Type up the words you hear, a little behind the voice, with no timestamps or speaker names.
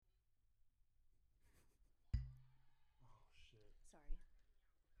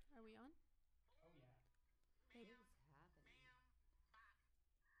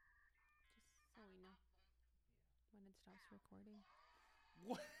stops recording.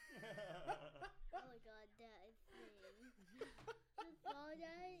 What? Oh my god, that thing. The fall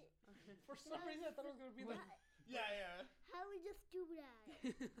night. For some reason, I thought it was gonna be like. Yeah. How we just do that?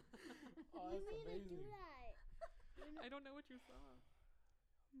 Oh, You that's mean to do amazing. that? I don't know what you saw.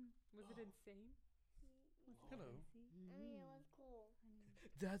 Was it insane? Hello. I mean, it was cool.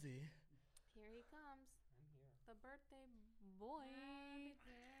 Daddy. Here he comes, I'm here. the birthday boy. Happy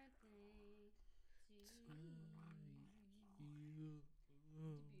birthday to You.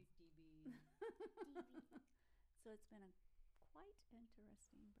 DB. So it's been a quite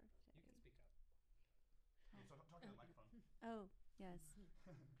interesting birthday. You can speak up. Talk to the microphone. Oh, yes.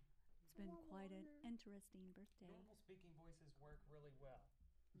 It's been quite an interesting birthday. Normal speaking voices work really well.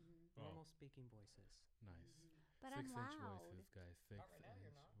 Oh. Normal speaking voices. Nice. But I'm 6-inch loud. voices, guys. Not right now, you're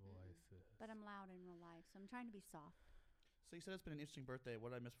 6-inch not. voices. But I'm loud in real life, so I'm trying to be soft. So you said it's been an interesting birthday.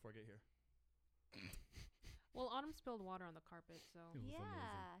 What did I miss before I get here? Well, Autumn spilled water on the carpet, so. It was Yeah,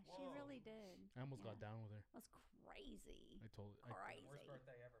 amazing. she Whoa. really did. I almost got Yeah. down with her. It was crazy. I told The Crazy. worst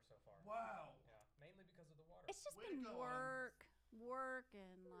birthday ever so far. Wow. Yeah, mainly because of the water. It's just Way to been go, work,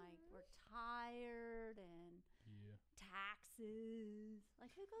 and like we're tired and Yeah. taxes.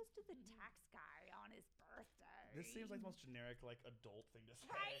 Like who goes to the tax guy on his birthday? This seems like the most generic, like, adult thing to say.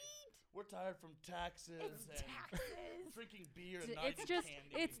 right. We're tired from taxes It's and taxes. drinking beer and not It's eating just,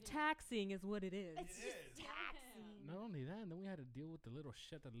 candy. it's taxing is what it is. It's It just is. taxing. Not only that, and then we had to deal with the little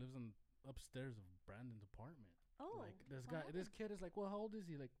shit that lives on upstairs of Brandon's apartment. Oh, Like this what guy, happened? this kid is like, well, how old is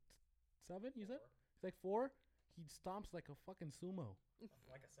he? Like 7? You said? 4, He's like 4. He stomps like a fucking sumo.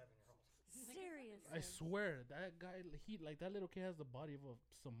 like a 7-year-old. Seriously. I swear that guy, he like that little kid has the body of a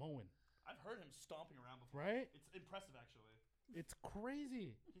Samoan, I've heard him stomping around before. right? It's impressive, actually. It's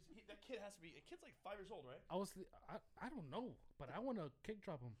crazy. That kid has to be. The kid's like 5 years old, right? I don't know, but I want to kick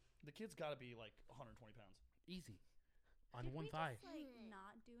drop him The kid's got to be like 120 pounds. easy on Did one we thigh. Just, like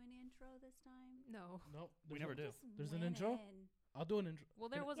not do an intro this time. No. No, We there's never no- do. Just There's an went intro? in. I'll do an intro. Well,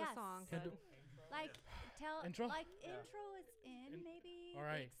 there was Yes. a song. Can I do- Like tell Intro? like intro is in maybe. All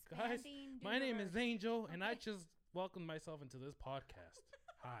right, guys. expanding, do My name the is verse. Angel, and I just welcomed myself into this podcast.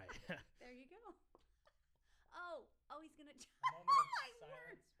 Hi. There you go. Oh, he's gonna. A moment of I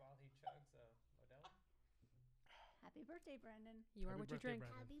silence while he chugs a Modelo. Happy birthday, Brendan. You are Happy what you birthday, drink.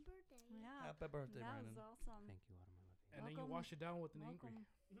 Brandon. Happy birthday. Yeah. Happy birthday, that Brandon. was awesome. Thank you, Autumn. I love you. And then you Welcome. wash it down with an angry.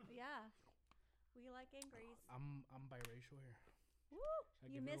 Welcome. Yeah. We like angries. I'm biracial here. Woo! I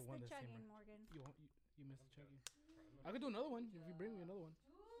You give missed everyone the the same chugging, right. Morgan. You missed the chugging. I could do another one if you bring me another one.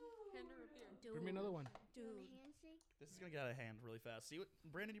 Bring me another one. You want Dude. a handshake? This is gonna get out of hand really fast. See what,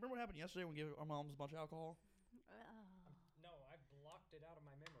 Brandon? Do you remember what happened yesterday when we gave our moms a bunch of alcohol? No, I blocked it out of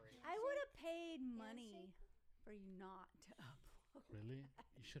my memory. I would have paid money for you not to upload. Really?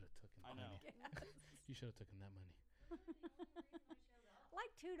 You should have taken I that know. money. You should have taken that money.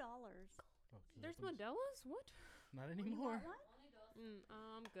 Like $2. Okay, There's please. Modelo's? What? Not You anymore. want one?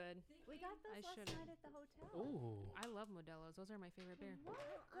 I'm good. We got those I last should've. night at the hotel. Oh, I love Modelo's. Those are my favorite beer. What?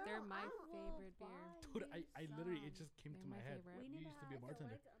 They're Girl, my I will favorite beer. buy dude, you I literally, it some. just came They're to my my head. favorite. We You need used to to be a have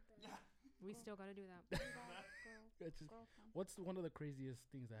bartender. We still got to do that. Do that, girl. It's just, Girl, come. what's one of the craziest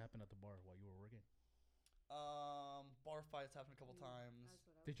things that happened at the bar while you were working? Bar fights happened a couple times.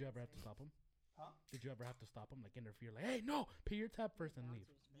 Did you ever have to stop them? Huh? Did you ever have to stop them? Like interfere? Like, hey, no, pay your tab first and leave.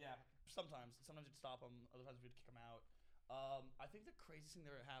 Yeah, sometimes. Sometimes you'd stop them. Other times we'd kick them out. I think the craziest thing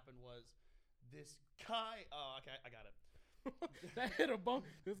that ever happened was this guy. Oh, okay, I got it. That hit a bump.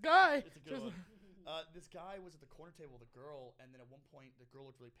 This guy. It's a good just- one. This guy was at the corner table with a girl, and then at one point the girl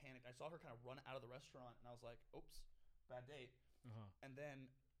looked really panicked. I saw her kind of run out of the restaurant, and I was like, "Oops, bad date." Uh-huh. And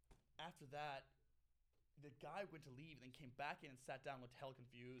then after that, the guy went to leave, and then came back in and sat down, looked hella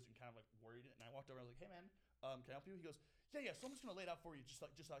confused and kind of like worried. And I walked over, and I was like, "Hey man, can I help you?" He goes, "Yeah. So I'm just gonna lay it out for you, just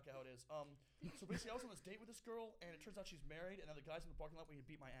like how it is." So basically, I was on this date with this girl, and it turns out she's married, and then the guy's in the parking lot where he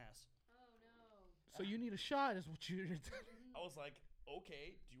beat my ass. So you need a shot, is what you. I was like,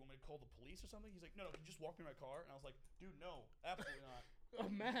 "Okay, do you want me to call the police or something?" He's like, "No, can you just walk me to my car?" And I was like, "Dude, no, absolutely not. Oh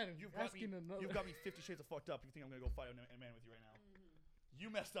man, You've got asking me. another. You've got me 50 shades of fucked up. You think I'm gonna go fight a man with you right now?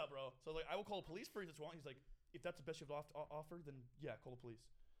 You messed up, bro." So I was like, "I will call the police for you if that's wrong." He's like, "If that's the best you have to offer, then yeah, call the police."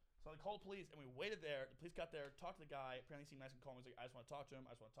 So I called the police, and we waited there. The police got there, talked to the guy. Apparently, he seemed nice and calm. He was like, "I just want to talk to him.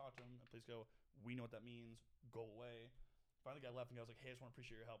 I just want to talk to him." And the police go, "We know what that means. Go away." Finally, the guy left, and I was like, "Hey, I just want to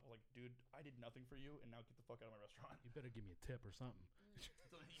appreciate your help." I was like, "Dude, I did nothing for you, and now get the fuck out of my restaurant." You better give me a tip or something.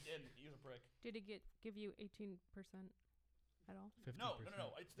 So he didn't. He was a prick. Did it give you 18% at all? 50%. No.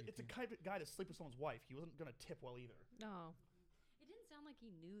 It's the 18. kind of guy to sleep with someone's wife. He wasn't gonna tip well either. No. It didn't sound like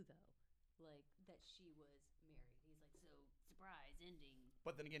he knew though, like that she was married. He's like, so surprise ending.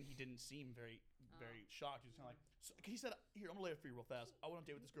 But then again, he didn't seem very very shocked. He was kind of like, he said, "Here, I'm gonna lay it for you real fast. I went on a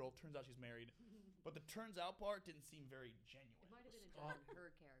date with this girl. Turns out she's married." But the turns out part didn't seem very genuine. It might have been a Oh. joke on her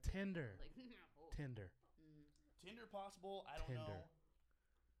character. Tinder. Like, oh. Tinder. Tinder possible. I don't Tinder. know.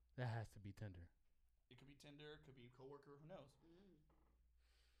 That has to be Tinder. It could be Tinder. Could be a coworker. Who knows?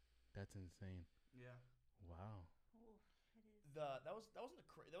 That's insane. Yeah. Wow. Oh, it is. That was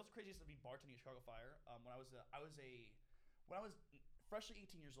the craziest of me bartending at Chicago Fire. When I was freshly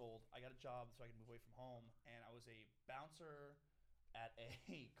 18 years old, I got a job so I could move away from home, and I was a bouncer at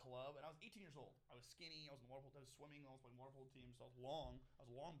a club, and I was 18 years old. I was skinny. I was in the water polo. I was swimming. I was playing water polo team, so I was long. I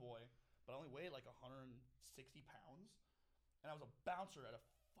was a long boy, but I only weighed like 160 pounds, and I was a bouncer at a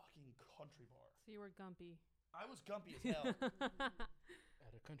fucking country bar. So you were gumpy. I was gumpy as hell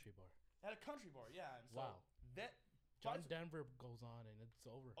At a country bar. at a country bar. Yeah. And so Wow. that. John Denver goes on and it's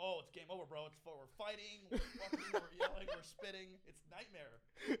over. Oh, it's game over, bro. We're fighting, we're fucking, we're yelling, we're spitting. It's nightmare.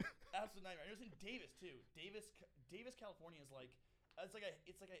 Absolute nightmare. It was in Davis too. Davis, California is like, it's like a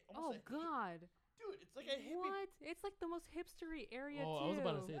Oh almost God. dude, it's like a hippie. What? It's like the most hipstery area Oh, too. I was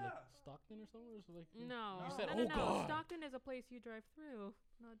about to say Yeah. like Stockton or somewhere. So like No. You said, no, "Oh, no, God." Stockton is a place you drive through,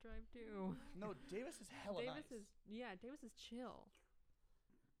 not drive to. No, Davis is hella Davis nice. Davis is chill.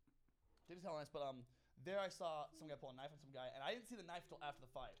 Davis is hella nice, but there I saw some guy pull a knife on some guy, and I didn't see the knife till after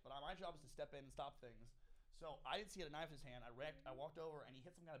the fight. But my job is to step in and stop things. So I didn't see he had a knife in his hand. I walked over, and he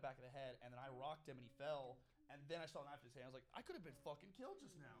hit some guy in the back of the head, and then I rocked him, and he fell. And then I saw a knife in his hand. I was like, I could have been fucking killed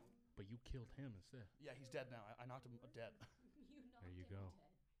just now. But you killed him instead. Yeah, he's dead now. I knocked him dead. There you go.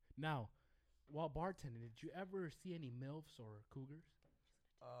 Now, while bartending, did you ever see any MILFs or cougars?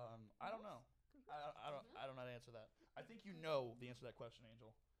 I don't know. I don't know how to answer that. I think you know the answer to that question,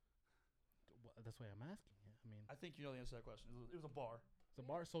 Angel. Well, that's why I'm asking you. I mean, I think you know the answer to that question. It was a bar. it's a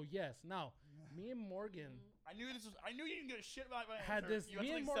bar. So yes. Now, me and Morgan I knew you didn't give a shit about my had answer. this. You had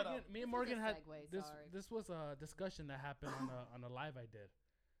Me and something set Morgan. up. Me and This was Morgan a had segue, this. sorry. This was a discussion that happened on a live I did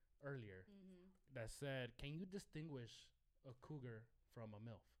earlier. That said, can you distinguish a cougar from a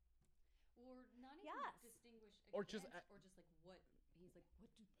MILF? Or not even Yes. distinguish Or just against, or just like what he's like. What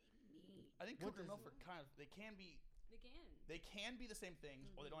do they mean? I think What cougar and is milf are kind of Again. they can be the same things,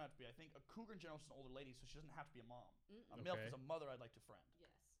 or they don't have to be. I think a cougar in general is an older lady, so she doesn't have to be a mom. A milf Okay. is a mother I'd like to friend.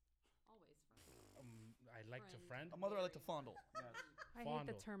 Yes. Always friend. I like to friend. A mother I like to fondle. Yes. I hate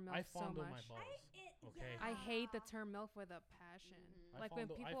the Fondle. term I milf so fondle much. my balls. Okay. I hate the term milf with a passion. I Like when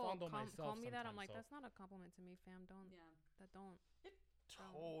fondle- I people fondle call myself me that, I'm sometimes, like, so- that's not a compliment to me, fam. Don't. Yeah. That don't.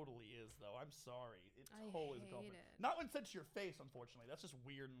 Totally is though. I'm sorry. It I totally is a hate compliment. it. Not when said to your face, unfortunately. That's just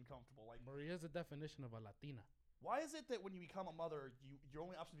weird and uncomfortable. Like, Maria's the definition of a Latina. why is it that when you become a mother, your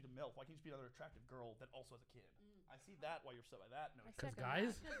only option is to be a milf? Why can't you just be another attractive girl that also has a kid? I see that. Why you're upset by that? No. I Because second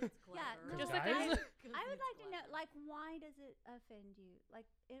guys, Yeah, no, Just like I, guys? I would like to know, like, why does it offend you? Like,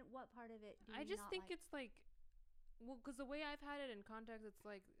 in what part of it do I you just not think like? it's like, well, because the way I've had it in context, it's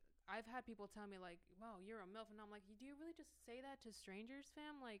like I've had people tell me like, "Wow, you're a milf," and I'm like, "Do you really just say that to strangers,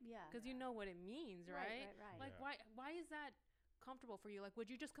 fam? Like, Yeah. because you know what it means, right? Right. Like, Yeah. why is that comfortable for you? Like, would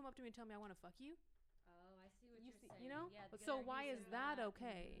you just come up to me and tell me I want to fuck you? Oh, I see what You you're see- saying. you know? Yeah, But because so they're why is using that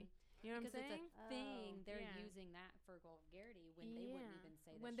okay? You know what I'm Because saying? it's a thing. Oh. They're Yeah. using that for vulgarity when they wouldn't even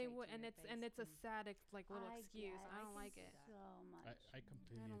say that. when they straight would, to and your it's face. and it's a sad like little I excuse. get I don't like it. so much. I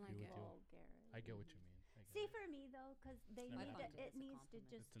completely I don't agree like with you. vulgarity. I get what you mean. I get See, it. for me though, because they never need to, happened to me. it It's a needs to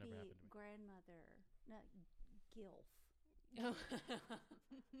compliment. just It's never be happened to me. grandmother, not gilf.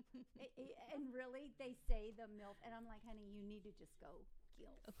 And really, they say the milf, and I'm like, honey, you need to just go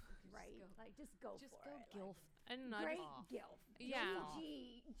gilf, right? go. Like, just go Just for go it. gilf. I don't know. Like, I great just- gilf. Yeah.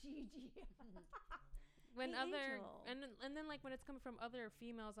 G. when Hey, other Angel. and then like when it's coming from other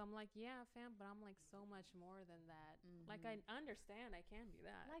females, I'm like, yeah, fam, but I'm like so much more than that. Like I understand I can be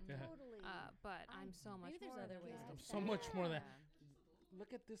that. Like, Yeah. totally. But I'm so much Maybe there's more other than ways that. to I'm be so much more than. Yeah.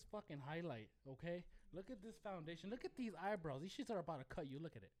 Look at this fucking highlight, okay? Look at this foundation. Look at these eyebrows. These shits are about to cut you.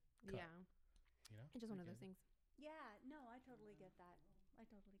 Look at it. Cut. Yeah, You know? it's just one of Okay. those things. Yeah, no, I totally get that. I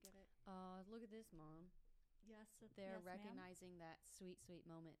totally get it. Look at this, Mom. Yes, They're yes, ma'am. recognizing that sweet, sweet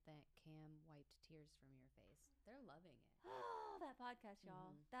moment that Cam wiped tears from your face. They're loving it. Oh, that podcast,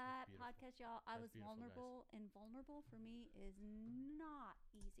 y'all. Mhm. That beautiful. podcast, y'all. I That's was beautiful, guys. vulnerable, and vulnerable for me is not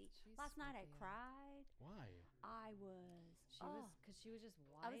easy. She's Last night I sweet, yeah. cried. Why? I was. She was, because she was just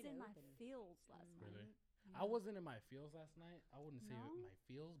wide I was in my open. feels last Really? night. I wasn't in my feels last night. I wouldn't say No? my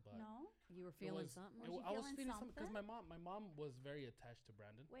feels, but No? You were it feeling was- something? Was it- you I was feeling feeling something because something? my mom was very attached to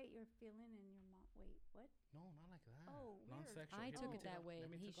Brandon. Wait, you're feeling in your mom. Wait, what? No, not like that. Oh, weird. Non-sexual. I Here, took let me it take that off- way, let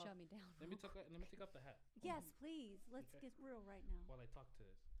and me he take off- shut me down. Let me take off the hat Yes, please. Let's Okay. get real right now. while I talk to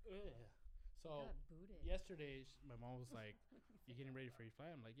this. So Got booted. yesterday, my mom was like, "You getting ready for your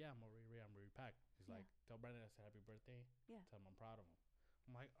flight?" I'm like, "Yeah, I'm already ready. I'm already packed." Yeah. like, tell Brandon I said happy birthday. Yeah. Tell him I'm proud of him.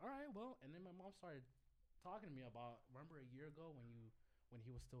 I'm like, all right, well. And then my mom started talking to me about, remember a year ago when he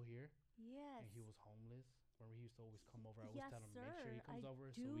was still here Yes. and he was homeless? Remember he used to always come over. I always Yes, tell him make sure he sir. comes I over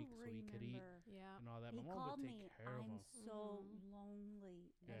do so he could eat remember. Yeah. and all that. He My mom called would me. take care of I'm him. so Mhm. lonely,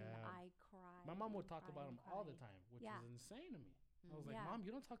 and Yeah. I cried. My mom would and talk cried about and him all the cried. time, which Yeah. is insane to me. I was like, Yeah. Mom,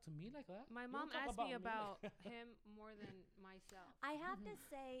 you don't talk to me like that. My You mom don't talk asked me like about that." him more than myself. I have to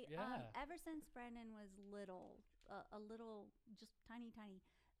say, Yeah. ever since Brandon was little, a little, just tiny,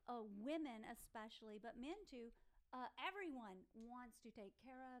 women especially, but men too, everyone wants to take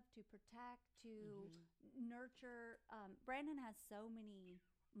care of, to protect, to nurture. Brandon has so many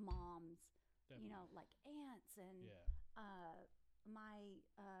moms, you know, Definitely. like aunts and Yeah.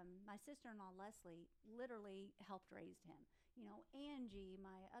 my sister-in-law Leslie literally helped raise him. You know, Angie,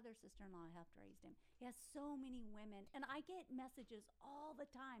 my other sister-in-law, helped raise him. He has so many women, and I get messages all the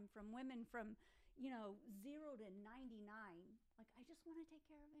time from women from, 0 to 99. Like, I just want to take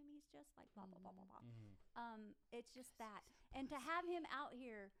care of him. He's just like blah blah blah blah blah. It's just that, and to have him out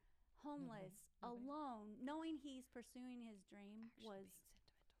here, homeless, alone, knowing he's pursuing his dream was.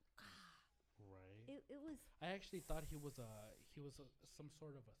 Right. It was I actually thought he was some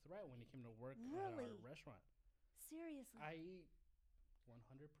sort of a threat when he came to work at our Really? restaurant. seriously I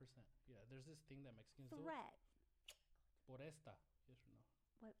 100%. Yeah, there's this thing that Mexicans threat. do. Podesta. Yes or no?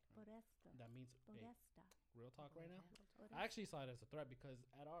 What Podesta? That means hey, Podesta. real talk right now. Podesta. I actually saw it as a threat because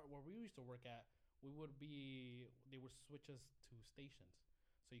at our where we used to work at, they would switch us to stations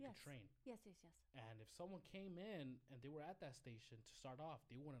so you Yes. could train. Yes. And if someone came in and they were at that station to start off,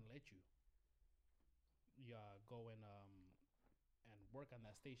 they wouldn't let you. Go and work on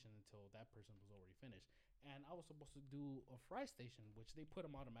that station until that person was already finished. And I was supposed to do a fry station, which they put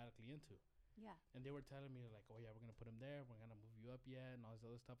them automatically into. Yeah. And they were telling me like, oh yeah, we're gonna put him there. We're gonna move you up yet, and all this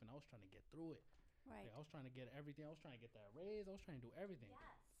other stuff. And I was trying to get through it. Right. Like, I was trying to get everything. I was trying to get that raise. I was trying to do everything.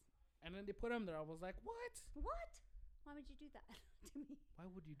 Yes. And then they put him there. I was like, what? What? Why would you do that to me? Why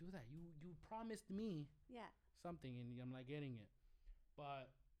would you do that? You promised me Yeah. something, and I'm not getting it.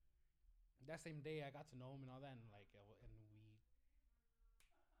 But that same day, I got to know him and all that, and like, and we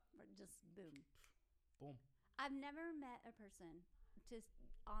Or just boom. boom. I've never met a person. Just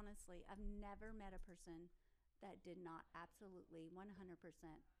honestly, I've never met a person that did not absolutely 100%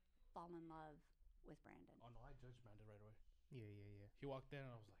 fall in love with Brandon. Oh no, I judged Brandon right away. Yeah. He walked in, and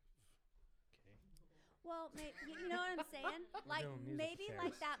I was like, okay. Well, you know what I'm saying? Like doing music maybe chairs.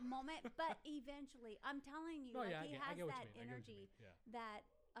 like that moment, but eventually, I'm telling you, No, like yeah, he I has get what that you mean. I get what you energy mean. Yeah. that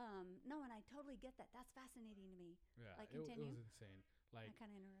no, and I totally get that. That's fascinating to me. Yeah, Like, it continue. was insane. Like, I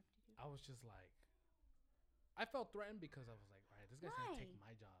kind of interrupted you. I was just like, I felt threatened because I was like, all right, this guy's gonna take Why?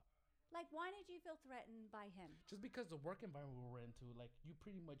 my job. Like, why did you feel threatened by him? Just because the work environment we were into, like, you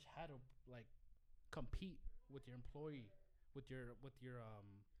pretty much had to like compete with your employee, with your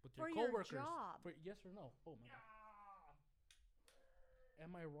For your coworkers. job. For yes or no? Oh my god.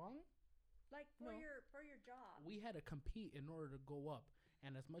 Am I wrong? Like No. for your job. We had to compete in order to go up,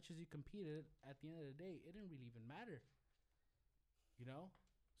 and as much as you competed, at the end of the day, it didn't really even matter. You know,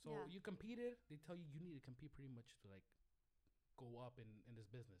 so Yeah. you competed. They tell you need to compete pretty much to like go up in this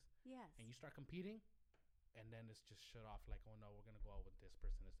business, Yes. and you start competing, and then it's just shut off. Like, oh no, we're gonna go out with this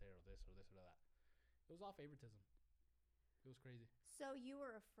person instead, or this or this or that. It was all favoritism. It was crazy. So you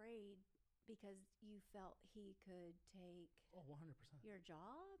were afraid because you felt he could take Oh, 100%. your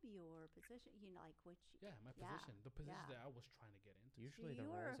job, your position, like which. Yeah, my Yeah, position, the position yeah. that I was trying to get into. Usually So the you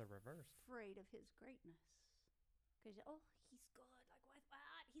were roles are reversed. Afraid of his greatness, because he's good. Like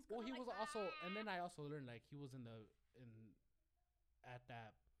what? He's good. Well, he like was also, that. and then I also learned like he was at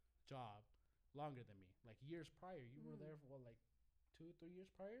that job longer than me, like years prior. You were Mm. there for what, like 2-3 years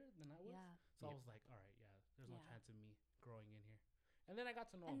prior than I was. Yeah. So I Yep. was like, all right, yeah, there's no Yeah. chance of me growing in here. And then I got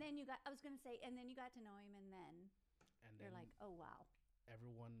to know And him, then you got. I was gonna say, and then you got to know him, and then and you're then like, oh wow.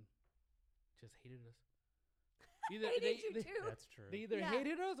 everyone just hated us. Hated you too. That's true. They either Yeah.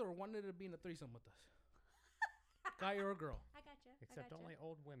 hated us or wanted to be in a threesome with us, guy or girl. I gotcha. Except only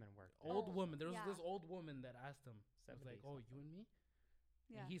old women work. there. Old Oh, woman. There was yeah. this old woman that asked him. I was like, 70 "Oh, something. you and me?"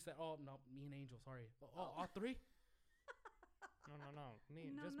 Yeah. And he said, "Oh no, me and Angel. Sorry. Oh, all three." No.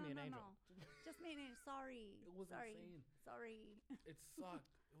 Me, no, just no, me and no, Angel. no. Just me and Angel. Sorry. It was sorry. insane. Sorry. It sucked.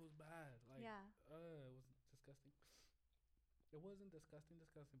 It was bad. Like, Yeah. it was disgusting. It wasn't disgusting,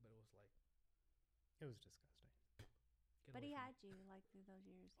 but it was like, It was disgusting. get But away he from had me. you like through those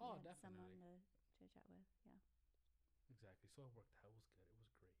years. Oh, he had someone definitely. to chat with. Yeah. Exactly. So it worked out. It was good. It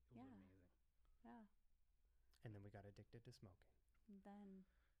was great. It was Yeah. amazing. Yeah. And then we got addicted to smoking. And then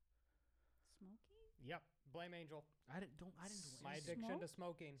Smoking? Yep. Blame Angel. I didn't do My anything. addiction to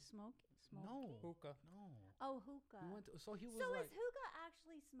Smoke? smoking. No. Hookah. No. Oh, hookah. We went to, so he was So like is hookah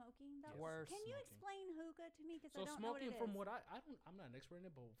actually smoking? Though? Yes. Worse Can you smoking. explain hookah to me? Because so I don't know what smoking it from is. what I'm not an expert in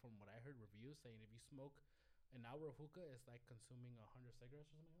it, but from what I heard reviews saying if you smoke an hour of hookah, it's like consuming 100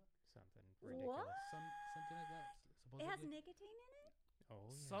 cigarettes or something like that. Something What? ridiculous. Something like that. It has Supposedly. nicotine in it? Oh,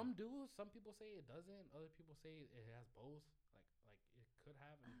 yeah. Some do. Some people say it doesn't. Other people say it has both. Like it could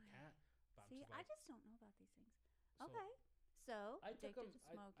have and it Okay. can't. But See, I'm I just don't know about these things. so Okay. So, I took addicted him. to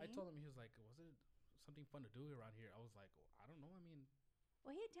smoking. I told him, he was like, "Was it something fun to do around here?" I was like, well, "I don't know. I mean,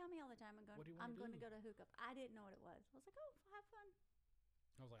 Well, he'd tell me all the time, What do you wanna I'm going to do?" go to hookah. I didn't know what it was. I was like, oh, have fun.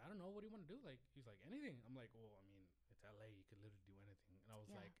 I was like, I don't know. What do you want to do? Like, he's like, anything. I'm like, well, I mean, it's LA. You could literally do anything. And I was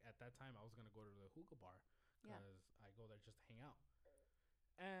Yeah. like, at that time, I was gonna go to the hookah bar Yeah. because I go there just to hang out.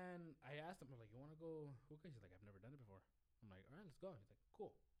 And I asked him, I was like, you want to go hookah? He's like, I've never done it before. I'm like, all right, let's go. He's like,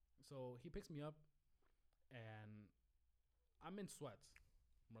 cool. So he picks me up, and I'm in sweats,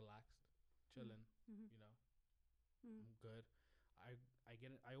 I'm relaxed, chilling. Mhm. You know, Mm. I'm good. I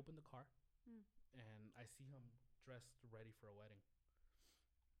get it. I open the car, Mm. and I see him dressed, ready for a wedding.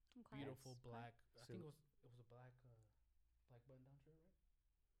 Okay. Beautiful Okay. black. I think Suit. it was a black black button down shirt,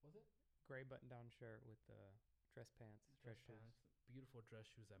 right? Was it? Gray button-down shirt with dress pants, dress shoes, pants, beautiful dress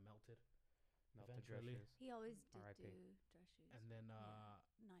shoes that melted. melted dress eventually. shoes. He always did R.I.P. do dress shoes. And then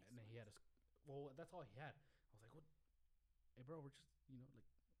Nice and then he had ones. well, that's all he had. I was like, what? Hey, bro, we're just like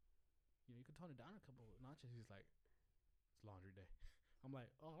you could tone it down a couple of notches. He's like, it's laundry day. I'm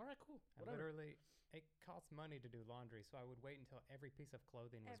like, oh, all right, cool. I Whatever. literally, it costs money to do laundry, so I would wait until every piece of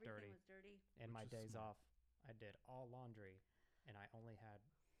clothing was Everything dirty. was dirty. And my Which is days smart. off, I did all laundry, and I only had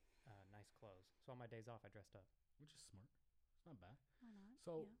nice clothes. So on my days off, I dressed up. Which is smart. It's not bad. Why not?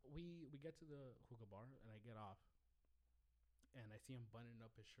 So Yeah. we get to the hookah bar, and I get off, and I see him buttoning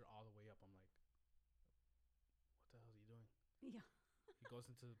up his shirt all the way up. I'm like, what the hell is he doing? Yeah. He goes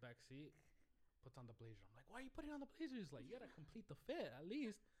into the back seat, puts on the blazer. I'm like, why are you putting on the blazer? He's like, you gotta complete the fit at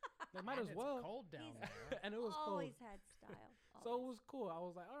least. They might And as it's well. cold down He's there. And it was cold. Always had style. So it Always. was cool. I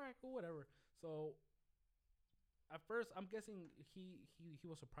was like, all right, cool, whatever. So at first, I'm guessing he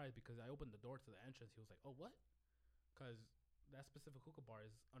was surprised because I opened the door to the entrance. He was like, oh, what? Because that specific hookah bar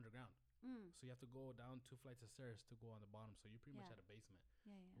is underground. Mm. So you have to go down 2 flights of stairs to go on the bottom. So you're pretty much Yeah. at a basement.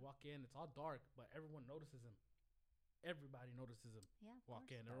 Yeah, You yeah. walk in, it's all dark, but everyone notices him. Everybody notices him. Yeah. of Walk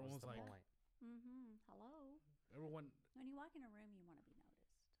course. in, That was everyone's the like, point. Hello. everyone. When you walk in a room, you want to be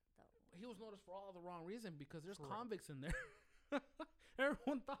noticed, though. He was noticed for all the wrong reason because there's Correct. convicts in there.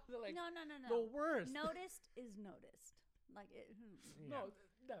 Everyone thought they're like no. the worst. Noticed is noticed. Like it. No,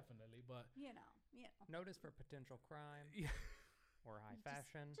 definitely, but You know. Notice for potential crime yeah, or high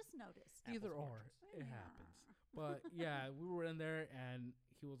fashion. Just noticed. either Apples and or, oranges. it happens. But yeah, we were in there and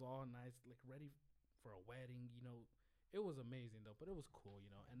he was all nice, like ready for a wedding. You know, it was amazing though, but it was cool. You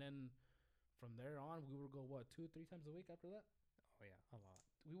know, and then from there on, we would go 2-3 times a week. After that, Oh yeah, a lot.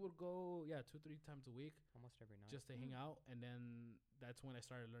 we would go 2-3 times a week Almost every night. just to hang out. And then that's when I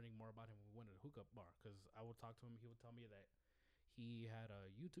started learning more about him. We went to the hookah bar because I would talk to him. He would tell me that he had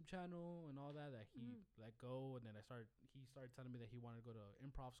a YouTube channel and all that he let go. And then he started telling me that he wanted to go to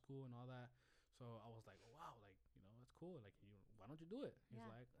improv school and all that. So I was like, oh, wow, like, you know, that's cool. Like, why don't you do it? He's Yeah.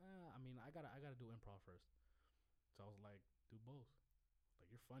 like, I mean, I gotta do improv first. So I was like, do both. Like,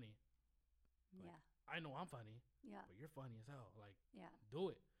 you're funny. Like, Yeah. I know I'm funny, Yeah. but you're funny as hell. Like, Yeah.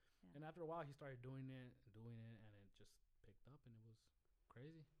 do it. Yeah. And after a while, he started doing it, and it just picked up, and it was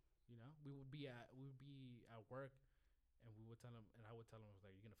crazy. You know, we would be at work, and we would tell him, and I would tell him, I was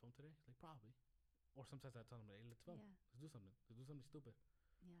like, "You gonna film today?" He's like, "Probably." Or sometimes I tell him, "Hey, let's film. Yeah. Let's do something. Let's do something stupid."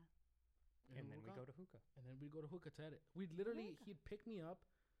 Yeah. and then we'll we go to hookah. and then we'd go to hookah to edit. We'd literally, Hookah. he'd pick me up.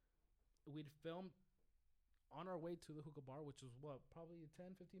 We'd film on our way to the hookah bar, which was probably a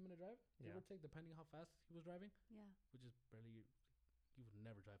 10-15 minute drive, give Yeah. or take, depending how fast he was driving, Yeah. which is barely. He would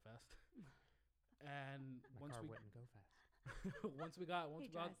never drive fast. And My once car we wouldn't go fast. once we got He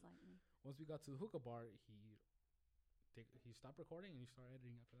drives like me. once we got to the hookah bar, he stopped recording and he started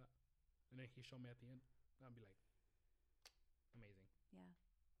editing after that. And then he showed me at the end. And I'd be like, amazing. Yeah.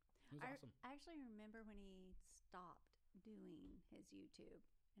 It was awesome. I actually remember when he stopped doing his YouTube,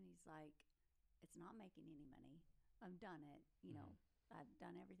 and he's like, "It's not making any money. I've done it. You know, I've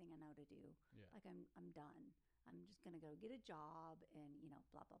done everything I know to do. Yeah. Like I'm done. I'm just gonna go get a job, and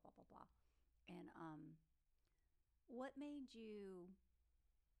blah blah blah blah blah." And what made you?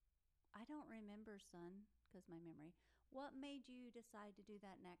 I don't remember, son, because my memory. What made you decide to do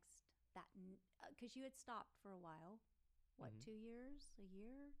that next? Because you had stopped for a while. What, Mhm. 2 years? A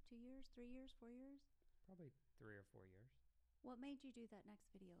year? 2 years? 3 years? 4 years? Probably 3 or 4 years. What made you do that next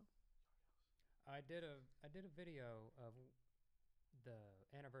video? I did a video of the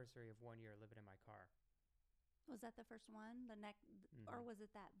anniversary of 1 year living in my car. Was that the first one? Or Mhm. was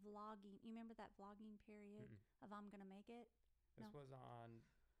it that vlogging? You remember that vlogging period Mm-mm. of I'm gonna make it? This No. was on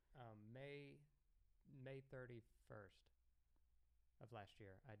May 31st of last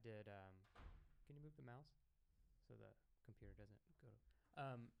year. I did. Can you move the mouse so the computer doesn't go?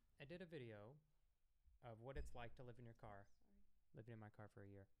 I did a video of what it's like to live in your car, living in my car for a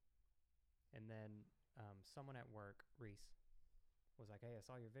year, and then someone at work, Reese, was like, "Hey, I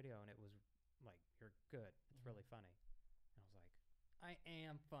saw your video, and it was like you're good. It's really funny." And I was like, "I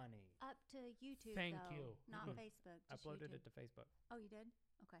am funny." Up to YouTube. Thank though, you. Not Mhm. Facebook. I Just uploaded YouTube. it to Facebook, Oh, you did?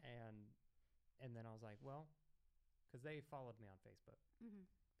 Okay. and then I was like, well, because they followed me on Facebook, Mm-hmm.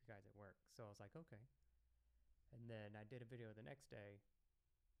 the guys at work. So I was like, okay. And then I did a video the next day,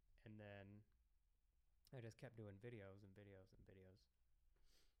 and then I just kept doing videos and videos and videos.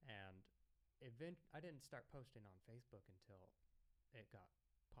 And I didn't start posting on Facebook until it got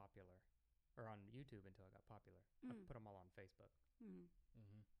popular, or on YouTube until it got popular. I put them all on Facebook. Mm-hmm.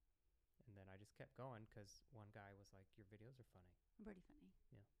 Mm-hmm. And then I just kept going because one guy was like, your videos are funny. Pretty funny.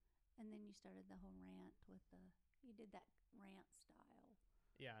 Yeah. And then you started the whole rant with you did that rant style.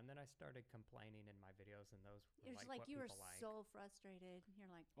 Yeah, and then I started complaining in my videos, and those were It's like like what you were people like. so frustrated. You're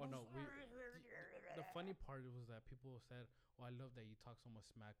like, Oh no, the funny part was that people said, "Oh, I love that you talk so much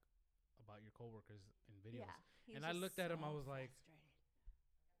smack about your coworkers in videos." Yeah. he And was I just looked at him, I so was like,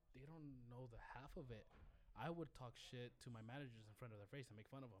 frustrated. They don't know the half of it. I would talk shit to my managers in front of their face and make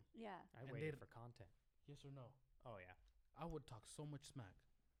fun of them. Yeah. I and waited they'd- for content. Yes or no? Oh yeah. I would talk so much smack,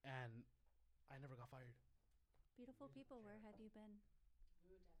 and I never got fired. Beautiful people, where have you been?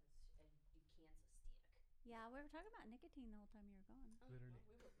 We went to have a Kansas stick. Yeah, we were talking about nicotine the whole time you were gone. Literally.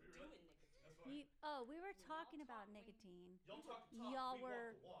 We were doing nicotine. We were When talking y'all about talk- when- nicotine. Y'all talk the talk. Y'all we walk were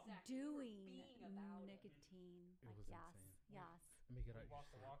the walk. Exactly. We were doing being about it. nicotine. It Like, was yes, insane. yes. Let me get out. Walk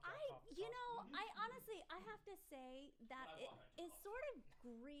the walk. I honestly, I have to say that it sort of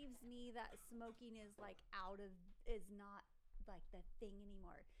grieves me that smoking is like is not like the thing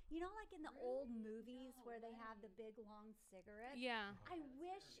anymore. You know, like in the old movies where they have the big long cigarettes. Yeah. I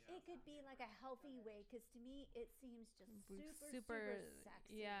wish it could be like a healthy way, because to me it seems just super Super,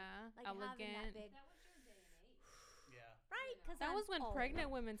 sexy. yeah, Like having that elegant. big, That was your day and age. Yeah. right? Because That was when pregnant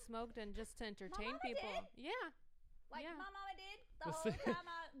women smoked and just to entertain mama people. did. Yeah. like yeah. my mama did the The whole ci- time.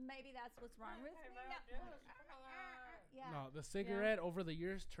 Maybe that's what's wrong with me. Yeah, No, the cigarette over the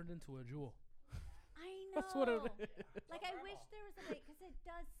years turned into a jewel. I know. That's what it is. Like, I wish there was a way, because it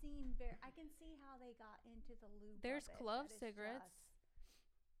does seem very. I can see how they got into the loop. There's of it, clove but it's cigarettes.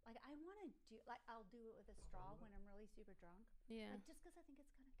 just- like, I want to do. Like, I'll do it with a straw when I'm really super drunk. Yeah. Like, just because I think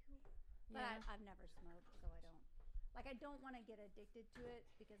it's kind of cool. But Yeah. I've never smoked, so I don't. Like, I don't want to get addicted to it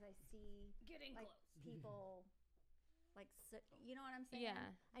because I see Getting like close. people. Like, so, you know what I'm saying?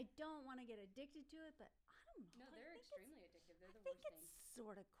 Yeah. I don't want to get addicted to it, but I don't know. No, I they're think it's- extremely addictive. They're I the think worst it's thing.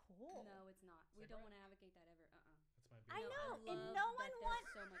 sort of cool. No, it's not. We don't want to advocate that ever. That's I my know, love and no that one there's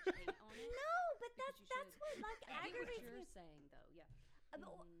wants. so much hate on it. No, but because you that's should. what like I get what aggravates you're me. saying, though. Yeah. But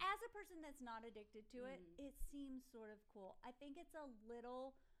Mhm. as a person that's not addicted to it, Mhm. it seems sort of cool. I think it's a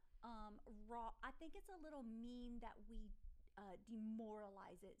little raw. I think it's a little mean that we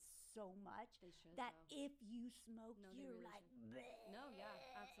demoralize it so much They should. that though. if you smoke, No, they you're really like, No, yeah,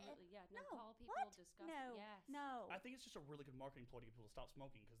 absolutely, yeah. No, No, call people what? disgusting. no, Yes. no, I think it's just a really good marketing ploy to get people to stop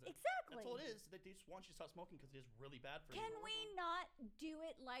smoking because exactly. that's all it is. They just want you to stop smoking because it is really bad for you. Can we not do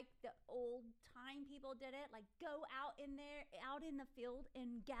it like the old time people did it? Like, go out in the field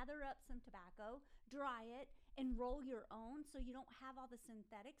and gather up some tobacco, dry it, and roll your own, so you don't have all the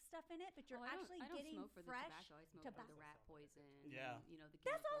synthetic stuff in it, but you're Oh, I actually don't getting smoke for fresh. the tobacco. I smoke for the rat poison. Yeah. And, you know, the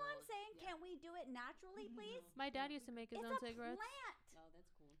That's all I'm chemicals. saying. Yeah. Can't we do it naturally, please? My dad used to make his It's own a cigarettes. plant, Oh,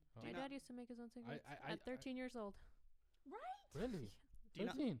 that's cool. Oh. My dad used to make his own cigarettes I- at 13 years old. right? Really? Do you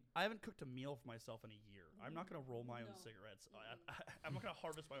not- 13. I haven't cooked a meal for myself in a year. I'm not gonna roll my own No. cigarettes. I'm not gonna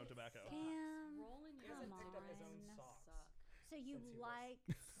harvest my own tobacco. Cam, Rolling your come own picked up his cigarettes own socks. suck. so you Since he was- like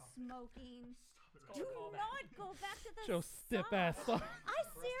smoking? It's Do called a callback. not go back to the Joe stiff ass socks. socks. I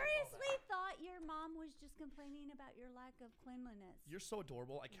seriously thought your mom was just complaining about your lack of cleanliness. You're so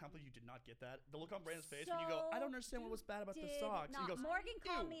adorable. I can't believe you did not get that. The look on Brandon's face when you go, I don't understand what was bad about the Did socks. not. And he goes, Morgan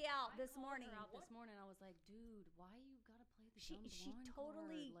called "Ew." me out I this called morning. her out this morning. I was like, dude, why you gotta play the She- dumb she blonde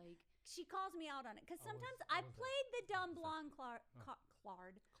totally- card? Like, She calls me out on it because I was- sometimes I I was played the dumb sorry. blonde Clark.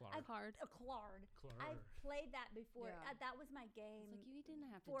 I've Hard. Claude. Clark. I've played that before. Yeah. That was my it's game. like you didn't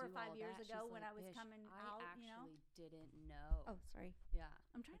have to 4 or do 5 all years that. ago She's when like, I was "Bish, coming I out, actually you know? didn't know. Oh, sorry. Yeah.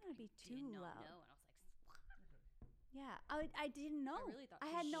 I'm trying not to be Did too not loud. know. And I was like, Yeah, I didn't know. really thought I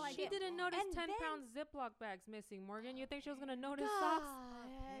she had no did. She idea. didn't notice And 10 then- pounds Ziploc bags missing, Morgan. You think she was going to notice socks?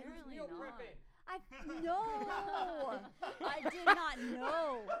 Apparently Meal not. prepping. No, I did not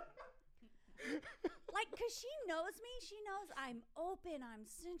know. Like, cause she knows me. She knows I'm open. I'm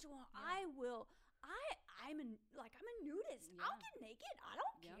sensual. Yeah. I'm a nudist. I'll Yeah. get naked. I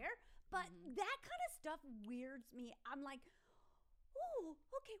don't Yeah. care. But Mhm. that kind of stuff weirds me. I'm like, oh,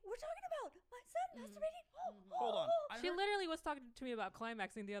 okay. We're talking about my son masturbating. Oh, Mhm. Hold on. oh, I She heard- literally was talking to me about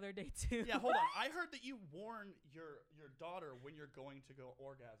climaxing the other day, too. Yeah, hold on. I heard that you warn your daughter when you're going to go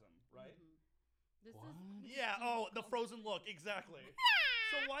orgasm, right? Mhm. This What? is Yeah. Oh, the frozen look. Exactly.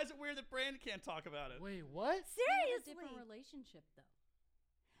 So why is it weird that Brandon can't talk about it? Wait, what? They have a Seriously. different relationship though.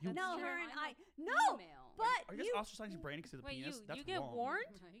 You- No, Consider her and I'm a I. No, female. but Are you you. guys ostracizing Brandon because of the Wait, penis? That's you get wrong.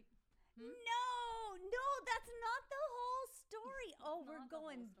 warned? Right? No, that's not the whole story. Oh, we're Not the whole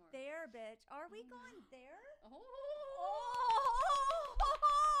going story. there, bitch. Are we going there? Oh.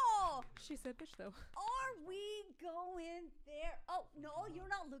 Oh, She said bitch, though. are we going there? Oh no, you're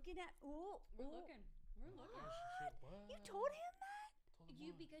not looking at. Ooh, We're ooh. looking. We're looking. What? You told him that?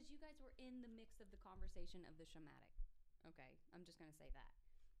 Because you guys were in the mix of the conversation of the shamatic. Okay, I'm just gonna say that.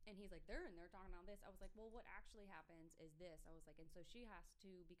 And he's like, they're in there talking about this. I was like, well, what actually happens is this. I was like, and so she has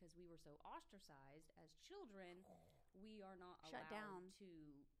to, because we were so ostracized as children, we are not Shut allowed down. to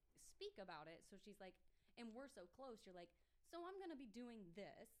speak about it. So she's like, and we're so close. You're like, so I'm gonna be doing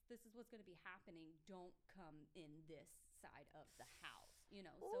this. This is what's gonna be happening. Don't come in this side of the house. You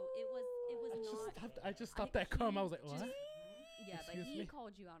know. So it was not. I just stopped that cum. I was like, what? Yeah, but Excuse he me?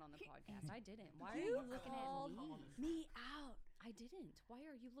 called you out on the podcast. I didn't. Why are You you looking called at me? me out I didn't. Why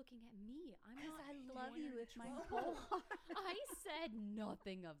are you looking at me? I'm because not I the love one you in with my trouble. whole heart. I said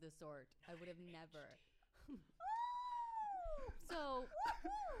nothing of the sort. I would have never. So,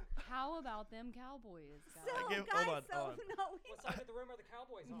 how about them Cowboys, So, guys? gave- guys, hold on, so hold on. no, we What side of the room are the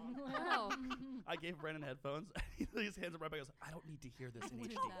Cowboys on? Wow. I gave Brandon headphones. He put his hands up right back. He goes, I don't need to hear this in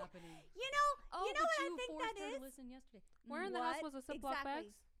What is HD. happening? You know, Oh, you know but what I you think forced that her is? to listen yesterday. Where in the house What? was the Ziploc Exactly.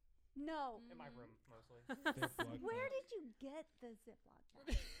 bags? No. In my room, mostly. Where did you get the Ziploc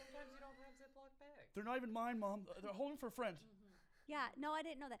bag? Sometimes you don't have Ziploc bags. They're not even mine, Mom. They're holding for a friend. Yeah, no, I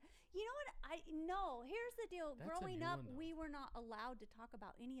didn't know that. You know what? Here's the deal. That's a Growing new up, one, though. we were not allowed to talk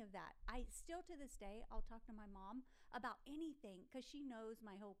about any of that. I still to this day, I'll talk to my mom about anything because she knows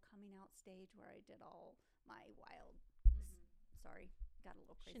my whole coming out stage where I did all my wild, sorry, got a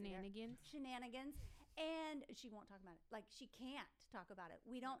little crazy there. Shenanigans. And she won't talk about it. Like, she can't talk about it.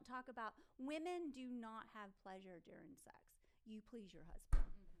 We don't talk about, women do not have pleasure during sex. You please your husband.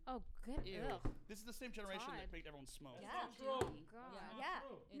 Oh, good. Ew. Ugh. This is the same generation Todd. that made everyone smoke. Yeah. Duty. God. Yeah.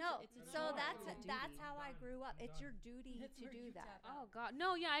 It's No, it's a so duty. that's It's a that's duty. how I grew up. It's your duty That's to where do you that. tap Oh, God.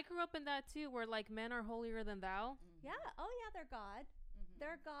 No, yeah, I grew up in that, too, where, like, men are holier than thou. Yeah. Oh, yeah. They're God.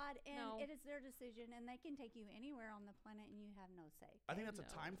 They're God, and No. it is their decision, and they can take you anywhere on the planet, and you have no say. I think that's a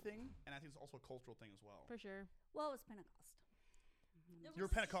No. time thing, and I think it's also a cultural thing as well. For sure. Well, it was Pentecost. It You were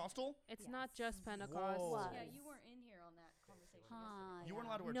was- Pentecostal? It's Yes. not just Pentecost. Whoa. Yeah, you weren't in here on that conversation Huh, You weren't yeah.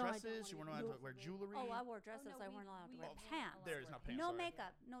 allowed to wear No, I don't dresses. wanna You weren't be allowed to wear jewelry. Oh, I wore dresses. no, I we- weren't allowed to we wear weren't pants. allowed There to is wear not pants. No sorry.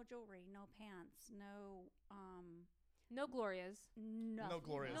 makeup, no jewelry, no pants, no No Glorias. No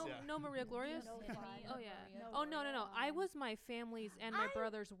Glorias, No, yeah. no Maria Glorias. No Tiffany fun. Oh, or yeah. Maria Oh, no, no, no. I Gloria. was my family's and my I-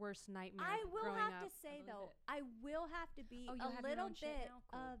 brother's worst nightmare I will growing have up. to say believe though, it. I will have to be Oh, you a have your little own shit bit now?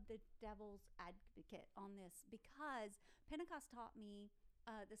 Cool. of the devil's advocate on this because Pentecost taught me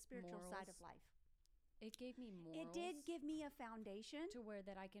the spiritual side of Morals. life. It gave me morals. It did give me a foundation. to where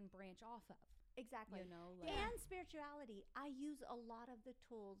that I can branch off of. Exactly. You know, like And spirituality. I use a lot of the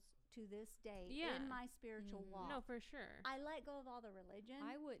tools to this day Yeah. in my spiritual Mhm. walk. No, for sure. I let go of all the religion.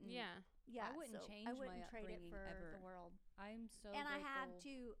 I wouldn't. Yeah. yeah, I wouldn't so change I my wouldn't trade it upbringing for ever. the world. I'm so. And I have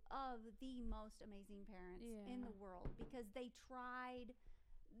grateful. two of the most amazing parents in Yeah. the world because they tried.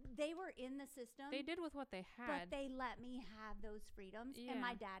 They were in the system. They did with what they but had. they let me have those freedoms. And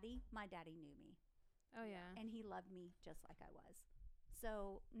my Yeah. daddy knew me, Oh, yeah. and he loved me just like I was.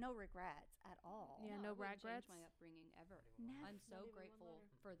 So no regrets at all. Yeah, I no wouldn't regrets. Change my upbringing ever. Never. I'm so Not even one grateful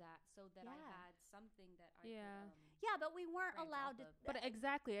letter. for that, so that I Yeah. had something that I Yeah. could. Yeah, but we weren't branch allowed off to. of. But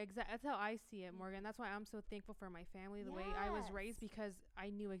exactly. That's how I see it, Morgan. That's why I'm so thankful for my family, the way I was raised, Yes. because I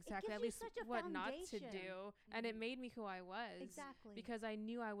knew exactly gives at you least such a what not to foundation. do, and it Mhm. made me who I was. Exactly. Because I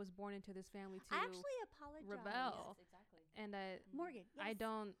knew I was born into this family to I actually apologize. rebel. Yes, exactly. and Morgan. Yes. I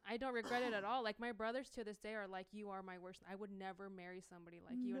don't regret it at all. Like my brothers to this day are like, you are my worst. I would never marry somebody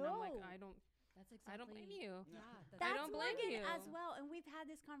like you, and I'm like, No. I don't That's exactly. I don't blame you. Yeah, That's I don't blame Morgan you. as well. And we've had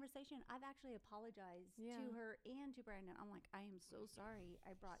this conversation. I've actually apologized Yeah. to her and to Brandon. I'm like, I am so sorry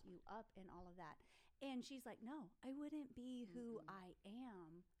I brought you up in all of that. And she's like, no, I wouldn't be who I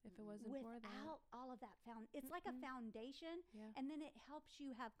am If it wasn't for that. without all of that it's like a foundation, Yeah. and then it helps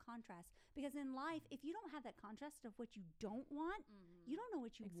you have contrast, because in life, if you don't have that contrast of what you don't want, you don't know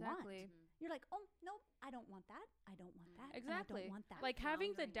what you Exactly. want. You're like, oh nope, I don't want that, I don't want that, and Exactly. I don't want that. Like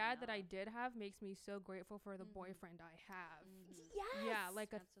having the Floundering dad that I enough. did have makes me so grateful for the boyfriend I have. Yes, Yeah,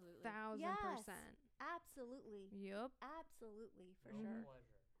 like Absolutely. 1,000%. absolutely, Yup. absolutely, for No sure.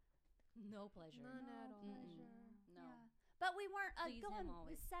 pleasure. No pleasure. None at all. Pleasure. No. Yeah. But we weren't Please him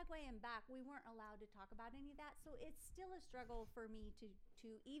always. segueing back. We weren't allowed to talk about any of that, so it's still a struggle for me to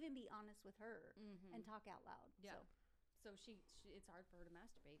even be honest with her and talk out loud. Yeah. So, So she it's hard for her to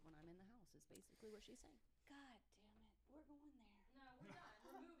masturbate when I'm in the house. Is basically what she's saying. God damn it, we're going there. No, we're done.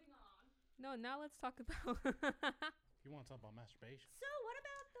 We're moving on. No, now let's talk about. You want to talk about masturbation? So what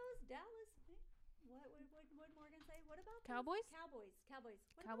about those Dallas? What would Morgan say? What about those Cowboys? Cowboys.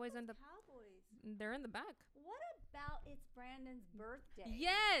 What Cowboys about and those the- Cowboys. They're in the back. What about it's Brandon's birthday?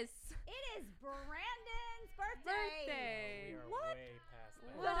 Yes. It is Brandon's birthday. We are What? way past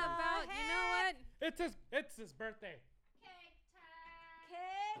that. What about? You know what? It's his birthday. Cake.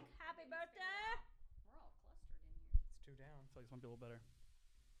 Happy birthday. We're all clustered in here. It's 2 down. I feel like this might be a little better.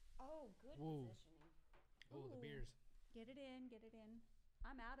 Oh, good Woo. positioning. Oh, the Ooh. beers. Get it in.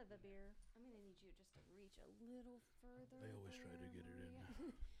 I'm out of a beer. I'm gonna need you just to reach a little further. They always try to there, get it in. Maria.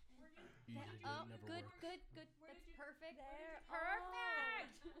 Usually Oh, never good, works. good. That's perfect. There.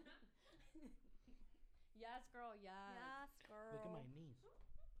 Perfect. Yes, girl. Yes. Yes, girl. Look at my knees.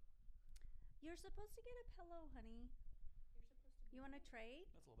 You're supposed to get a pillow, honey. You want to trade?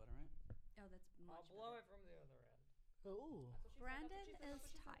 That's a little better, right? Oh, that's much I'll blow better. it from the other end. Oh, Brandon is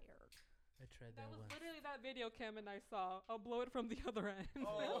tired. I tried That that was one. literally that video Cam and I saw. I'll blow it from the other end.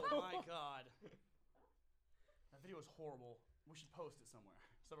 Oh my god. That video is horrible. We should post it somewhere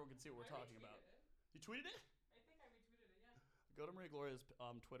so everyone can see what we're talking about. You tweeted it? I think I retweeted it. Yeah. Go to Maria Gloria's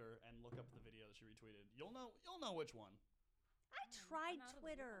Twitter and look up the video that she retweeted. You'll know which one. I tried I'm out of the loop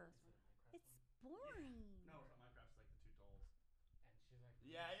on Twitter. this one. It's boring. No, Minecraft's like the two dolls. And she's like,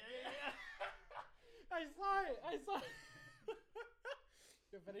 Yeah. I saw it.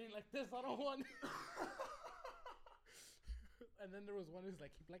 If it ain't like this, I don't want. And then there was one who's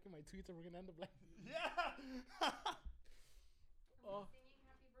like, keep liking my tweets, or we're gonna end up like. Yeah. Oh. Singing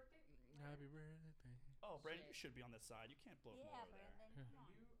happy birthday. Happy birthday. Oh, Brandon, you should be on this side. You can't blow from Yeah, over there. Brandon. Come on.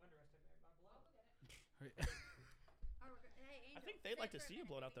 you underestimated my blow. Hey, I think they'd like to see you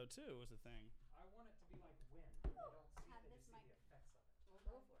blow it out though too. Was the thing. I want it to be like wind. They don't see Have it, they this just see mic. the effects of it.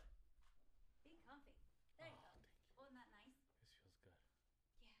 Go for it. Be comfy. There you go. Wasn't that nice? This feels good.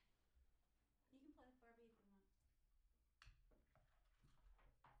 You can play with Barbie if you want.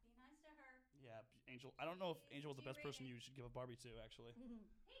 Be nice to her. Yeah, Angel. I don't know if Angel was the best person you should give a Barbie to, actually.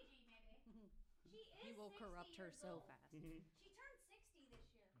 Hey, G, maybe. She is. He will corrupt her so fast. She turned 60 this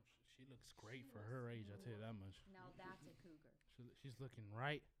year. She looks great for her age. I'll tell you that much. Now that's a cougar. She's looking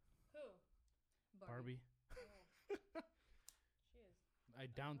right, Who? Barbie. She is. I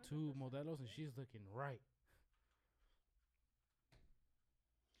down 2 modelos and she's looking right.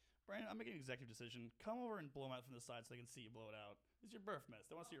 Brandon, I'm making an executive decision. Come over and blow them out from the side so they can see you blow it out. This is your birth mess.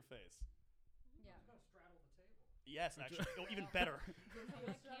 They want to see your face. Yeah. I'm gonna straddle the table. Yes, actually. Oh, even better.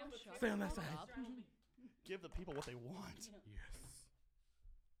 Cam, shut Stay on the that fuck side. up. Give the people what they want. Yes.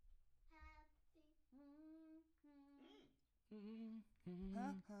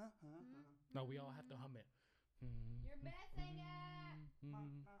 No, we all have to hum it. You're missing it. She tell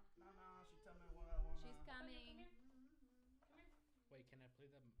me what I want. She's coming. Wait, can I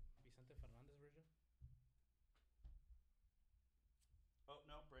play the Vicente Fernandez version? Oh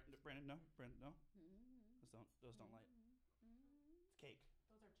no, Brandon, no, Brandon, no. Those don't light. It's cake.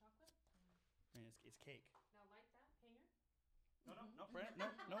 Those are chocolate. Brandon, it's cake. Now light that hanger. No, Brandon,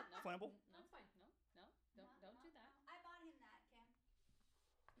 no, flammable. That's fine. No, don't do that. I bought him that, Kim.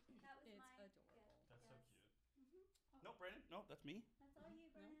 That was It's my adorable. gift. That's so Yes. cute. No, Brandon, no, that's me. That's all you,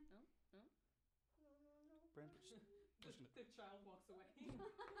 Brandon. No. Brandon, just gonna. The child walks away. Happy birthday.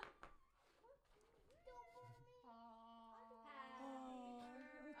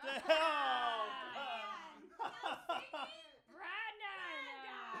 Brandon!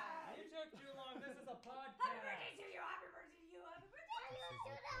 You took too long. This is a podcast. Happy birthday to you. Happy birthday to you. Happy birthday.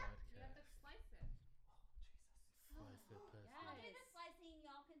 You have to slice it. Slice it, pass I'll do it. the slicing.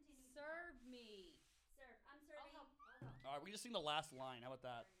 Y'all continue. Serve me. Serve. I'm serving. I'll help. All right, we just sing the last line. How about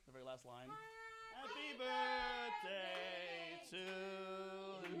that? The very last line. Happy birthday to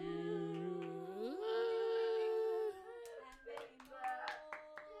you.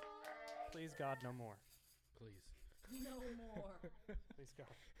 Please, God, no more. Please. No more. Please, God.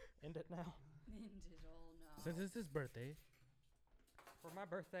 End it now. Vintage. Oh no. Since it's his birthday, For my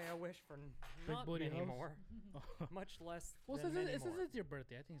birthday, I wish for Big not booty many house? more, much less well, than since many it's, more. since it's your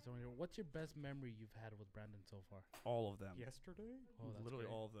birthday, I think it's only. What's your best memory you've had with Brandon so far? All of them. Yesterday? Oh, that's Literally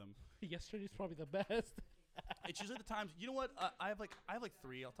great. all of them. Yesterday's probably the best. It's usually the times. You know what? I have like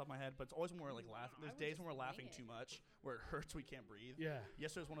 3 off the top of my head, but it's always when we're like laughing. I There's would days just when we're wing laughing it. too much, where it hurts, we can't breathe. Yeah.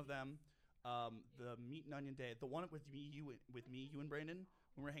 Yesterday's one of them. The meat and onion day, the one with you and Brandon,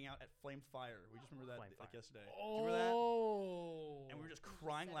 when we were hanging out at Flame Fire. We just remember that Flame like Fire. yesterday. Do you remember that? Oh. And we were just just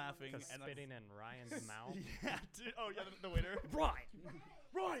crying, said it on laughing, Because and like, spitting in Ryan's mouth. yeah, dude. Oh yeah, the waiter.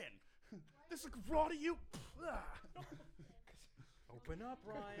 Ryan, this looks raw to you. Open up,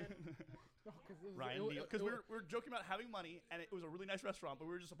 Ryan. Ryan, because we were joking about having money, and it was a really nice restaurant, but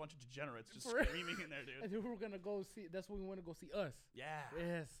we were just a bunch of degenerates just For real? screaming in there, I dude. think we were gonna go see. That's when we went to go see us. Yeah,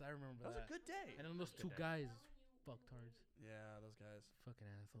 Yes, I remember that was a good day. And then those Good two day. guys, fucktards, Yeah, those guys. fucking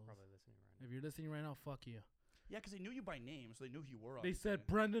assholes. Probably listening right now. If you're listening right now, fuck you. Yeah, because they knew you by name, so they knew who you were. They obviously. said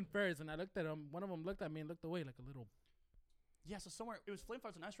Brendan Ferris, and I looked at him. One of them looked at me and looked away like a little. Yeah, so somewhere it was Flame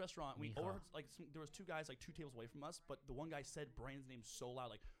Fire. It's a nice restaurant. We Mija. overheard like there was 2 guys like 2 tables away from us, but the one guy said Brandon's name so loud,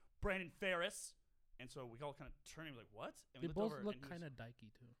 like Brandon Ferris, and so we all kind of turned and was like, "What?" And They we looked both over, look and he kind was- of dykey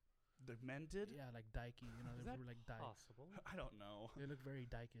too. the men did. Yeah, like dykey. You know, Is they that were like dykes. possible? I don't know. They look very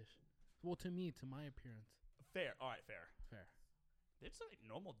dykish. Well, to me, to my appearance, Fair. All right, fair. fair. They're just like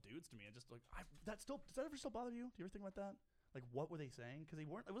normal dudes to me. I just like that still does that ever still bother you? Do you ever think about that? Like, what were they saying? Because they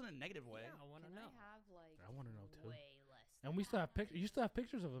weren't. It wasn't a negative way. Yeah, I want to Can know. I have like I wanna know, too. way less? And we still have pictures. You still have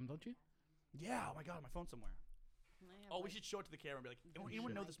pictures of them, don't you? Yeah. Oh my god, my phone's somewhere. Can I have, Oh, we like, should show it to the camera and be like,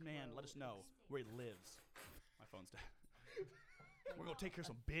 anyone know this man? Let us know where he lives. My phone's dead. We're gonna take care of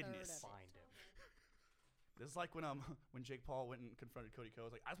some third business. of it. Find him. This is like when when Jake Paul went and confronted Cody Ko. I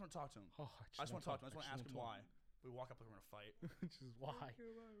was like, I just want to talk to him. Oh, I just want to talk to him. I just want to ask him why. We walk up like we're gonna fight. Just why?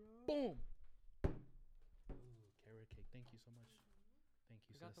 Boom. Ooh, carrot cake. Thank you so much. Thank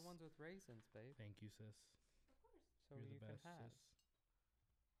you, We sis. got the ones with raisins, babe. Thank you, sis. So You're you the can best, have. sis.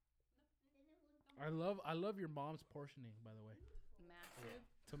 I love your mom's portioning, by the way. Massive.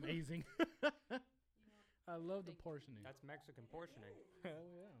 It's amazing. I love the Thank you. portioning. That's Mexican portioning. Hell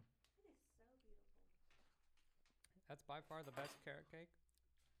yeah. That's by far the best carrot cake.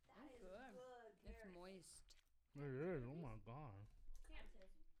 Good. It's moist. It is. Oh my god.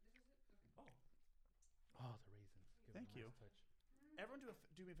 Oh, Oh, the raisins. Give it a Thank you. nice touch. everyone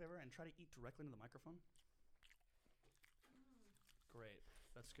do me a favor and try to eat directly into the microphone. Great.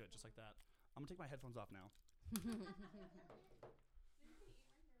 That's good. Just like that. I'm gonna take my headphones off now.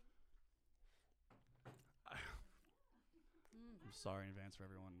 I'm sorry in advance for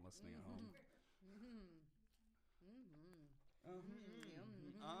everyone listening at home.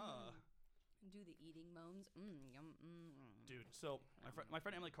 Do the eating moans. Yum. Dude, so my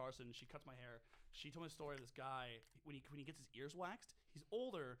friend Emily Carson, she cuts my hair. She told me the story of this guy when he gets his ears waxed. He's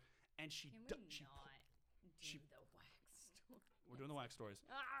older, and she Can we she not she- do the wax story? we're doing the wax stories.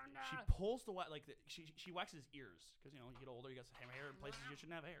 Oh, no. She pulls the wax she waxes his ears because you get older, you got some hair in places you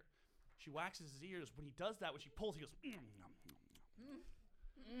shouldn't have hair. She waxes his ears. When he does that, when she pulls, he goes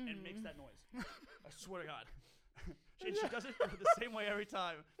and makes that noise. I swear to God. She does it the same way every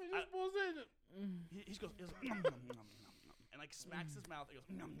time. He just pulls it. He goes nom, nom, nom, nom, nom, and like smacks his mouth. He goes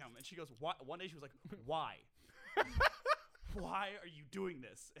nom, nom, and she goes. Why? One day she was like, "Why? Why are you doing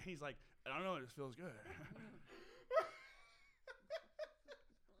this?" And he's like, "I don't know. It just feels good."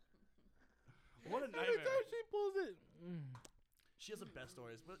 What a Every nightmare. time she pulls it. She has the best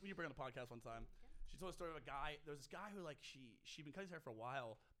stories. But we bring on the podcast one time. She told a story of a guy. There was this guy who like she'd been cutting his hair for a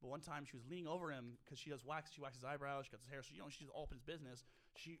while, but one time she was leaning over him because she does wax. She waxes his eyebrows. She cuts his hair. So she's all up in his business.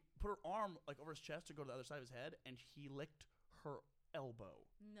 She put her arm like over his chest to go to the other side of his head, and he licked her elbow.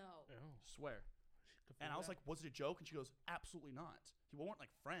 No. Oh, Swear. And I was like, "Was it a joke?" And she goes, "Absolutely not. We weren't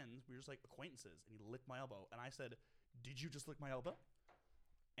like friends. We were just like acquaintances." And he licked my elbow. And I said, "Did you just lick my elbow?"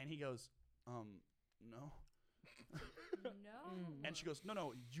 And he goes, "No." No. And she goes,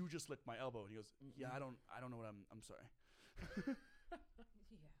 "No, you just licked my elbow." And he goes, "Yeah, I don't know what I'm sorry." Yeah.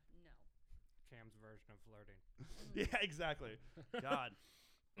 No. Cam's version of flirting. Yeah, exactly. God.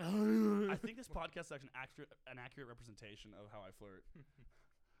 I think this podcast is actually an accurate representation of how I flirt.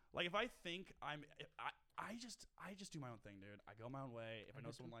 Like if I think I just do my own thing, dude. I go my own way. If I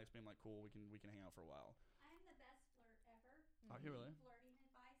know someone likes me, I'm like, cool, we can hang out for a while. I'm the best flirt ever. Are you really? Flirting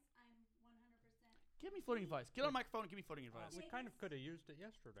advice, I'm 100%. Give me flirting advice. Get on the microphone and give me flirting advice. We kind of could have used it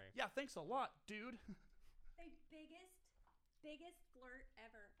yesterday. Yeah, thanks a lot, dude. The biggest flirt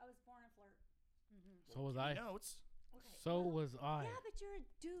ever. I was born a flirt. So was I. Notes. Okay. So was I. Yeah, but you're a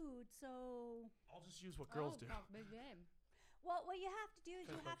dude, so. I'll just use what girls do. Talk big game. Well, what you have to do is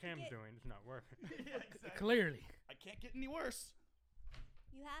you Because what have to Cam's get. doing is not working. Yeah, exactly. Clearly. I can't get any worse.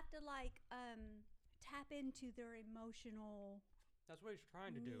 You have to like tap into their emotional. That's what he's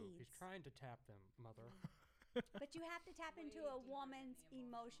trying to do. He's Needs. trying to tap them, mother. But you have to tap into a woman's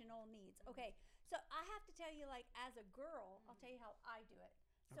emotional needs. Okay, so I have to tell you, like, as a girl, I'll tell you how I do it.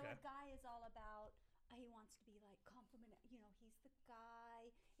 So Okay. a guy is all about, he wants to be like compliment. You know, he's the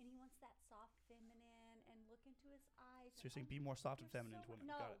guy, and he wants that soft, feminine, and look into his eyes. So you're saying and, be more soft and you're feminine so to women.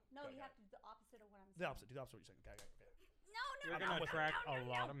 No, Got it. no, Got it, you got have to do the opposite of what I'm saying. The opposite. Do the opposite of what you're saying. Okay. No, You're I'm gonna with it. attract no, a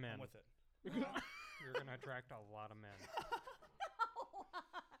no, lot no. of men. I'm with it. You're gonna attract a lot of men.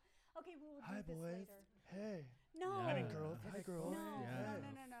 Okay, we will do Hi, this boys. later. Hey. No. Yeah. I mean, girls. Hi, girls. No, Yeah.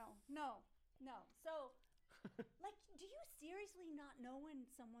 no. So, like, do you seriously not know when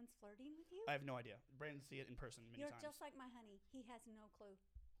someone's flirting with you? I have no idea. Brandon see it in person many You're times. just like my honey. He has no clue.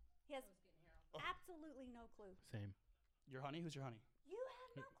 He has Oh. absolutely no clue. Same. Your honey? Who's your honey? You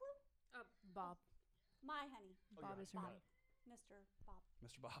have no clue? Bob. My honey, Oh, Bob your is your honey. honey. Mr. Bob.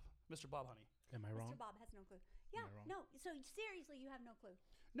 Mr. Bob. Mr. Bob, honey. Am I wrong? Mr. Bob has no clue. Yeah, I wrong? no. So seriously, you have no clue.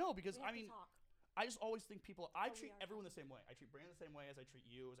 No, because We I have mean, to talk. I just always think people. I Oh, we treat are everyone the same way. I treat Brandon the same way as I treat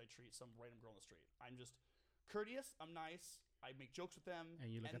you, as I treat some random girl on the street. I'm just courteous. I'm nice. I make jokes with them.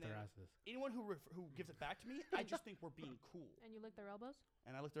 And you look at their then asses. Anyone who gives it back to me, I just think we're being cool. And you lick their elbows?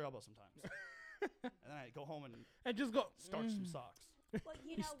 And I lick their elbows sometimes. And then I go home and And just go. starch some socks. Well,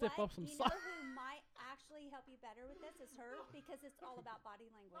 you You know stiff what? up some You socks. know who might actually help you better with this is her, because it's all about body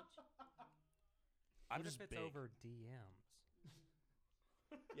language. I'm What just if it's big. over DMs?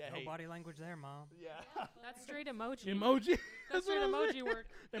 Yeah, No hey. body language there, mom. Yeah. That's straight emoji. Emoji. That's straight what I'm emoji saying. work.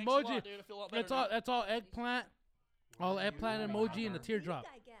 Thanks a lot, Emoji. dude. I feel a lot better That's all. now. That's all eggplant. All What are you eggplant doing, emoji and the mother? teardrop.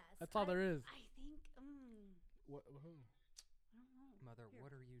 I guess. That's all there is. I think. What? I don't know. Mother, Here.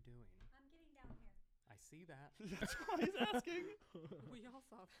 what are you doing? I'm getting down here. I see that. That's why he's asking. We all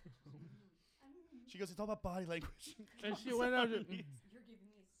saw. She goes, it's all about body language. And she went out. You're giving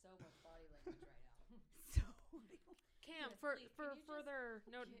me so much body language right now. So. Cam, Yes, for please, can you just further.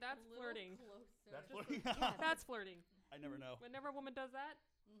 No, Get that's a little flirting. Closer. That's Just flirting. That's flirting. I never know. Whenever a woman does that,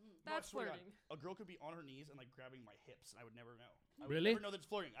 No, I that's swear to God, flirting. a girl could be on her knees and like grabbing my hips, and I would never know. I would Really? never know that it's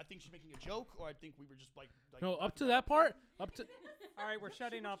flirting. I think she's making a joke, or I think we were just like No, up to that part. Up to. All right, we're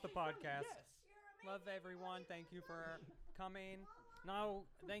shutting off the podcast. Yes. Love everyone. Thank you for coming. No,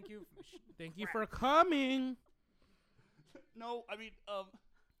 thank you. Thank you for coming. No, I mean,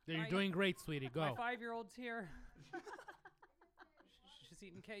 You're My- doing great, sweetie. Go. My 5-year-old's here. She's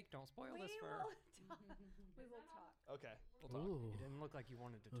eating cake. Don't spoil We this for will her. talk. We will talk. okay, we'll talk. Ooh. You didn't look like you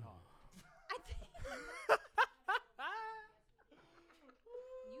wanted to talk. I think.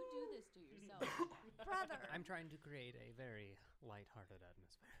 You do this to yourself. Brother. I'm trying to create a very light-hearted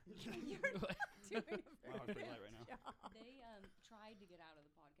atmosphere. You're not doing a My heart's very pretty light right now. good job. They tried to get out of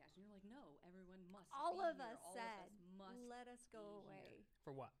the podcast, and you're like, no, everyone must. All be of here. us All said, of us must. let us go be away. here."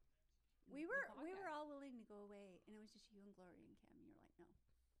 For what? We The were podcast. all willing to go away, and it was just you and Gloria and Cam. You're like, no,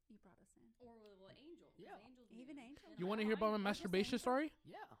 you brought us in. Or well, Angel. 'cause Yeah. Angel's Even new. Angel. And You I want to hear about my I just masturbation Angel. story?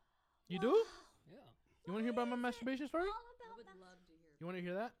 Yeah. You do? Yeah. You want to hear about my masturbation story? All I about would that. love to hear. You want to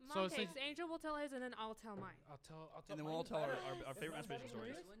hear that? Mom since- takes. Angel will tell his, and then I'll tell mine. I'll tell. And then we'll all tell our Yes. favorite That's masturbation what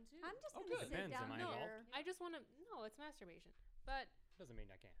it stories. is. One too. I'm just Oh, gonna good. sit Depends, down am I No, involved? here. I just want to. No, it's masturbation. But Doesn't mean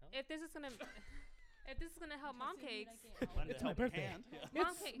I can't help. if this is gonna, if this is gonna help mom Doesn't mean I cakes, can't help Lend it. a It's my helping birthday. hand. Yeah. Mom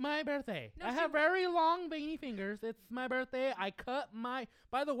It's cake. my birthday. No, I she have w- very long veiny fingers. It's my birthday. I cut my.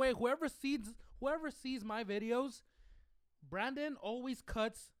 By the way, whoever sees my videos, Brandon always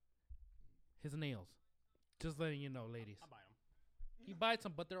cuts his nails. Just letting you know, ladies. I'll buy them. He bites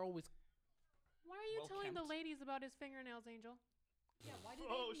them, but they're always. why are you Well telling the kempt. ladies about his fingernails, Angel? Yeah. Why do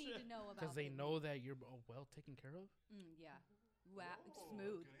Oh, they need shit. to know about? Because they them? know that you're well taken care of. Yeah. Wow.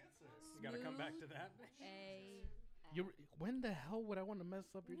 Smooth. You gotta come back to that. You. When the hell would I want to mess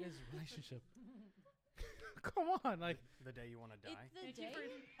up your guys' relationship? Come on, like. The day you want to die. It's the Thank you day.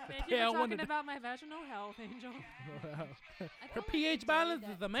 for, thank you Yeah, I for wanted talking to- about my vaginal health, Angel. I Her feel like pH the day balance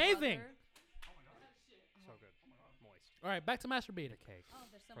that is amazing. mother- So good. Moist. All right, back to masturbating. The cake. Oh,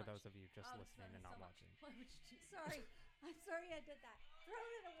 there's so For much. those of you just Oh, listening and not so much. watching. Why would you do Sorry. I'm sorry I did that. Throw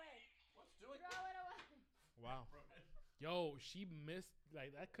it away. Throw it away. Wow. Yo, she missed.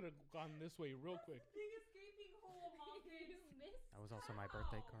 Like that could have gone this way real quick. Biggest gaping hole, Mom. You missed. That was also my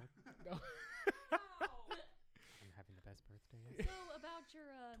birthday card. No. I'm having the best birthday yet. So about your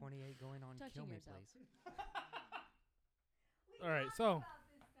 28 going on. touching Kill me, yourself. please. All right, so. About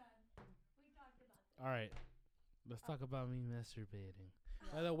this, son. We talked about this. All right, let's talk about me masturbating.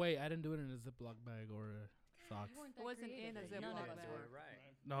 By the way, I didn't do it in a Ziploc bag or socks. You weren't It wasn't in a creative. None Ziploc of us bag. were.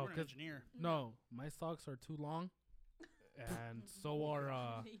 Right. No, You're an because engineer. no, my socks are too long, and so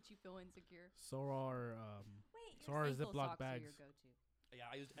are Made you feel insecure. so are Wait, so are Ankle Ziploc socks are bags. your go-to. Yeah,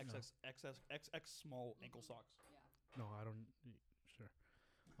 I used XX small ankle socks. No, I don't. Sure.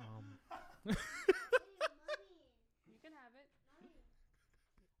 Hey, mommy. You can have it. Mommy.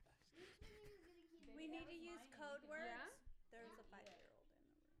 we need to use code words. Yeah? There's a 5-year-old in the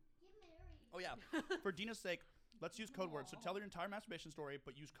room. Get married. Oh yeah. For Dina's sake, let's use code words. So tell your entire masturbation story,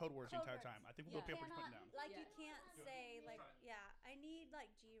 but use code words the Code entire words. time. I think we'll Yeah. be able to put it down. Like you Yes. can't say like I need like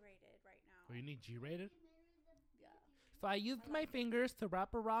G-rated right now. Oh, you need G-rated. Yeah. So I used my fingers to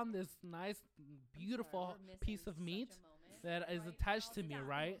wrap around this nice, beautiful piece of meat that is attached to me,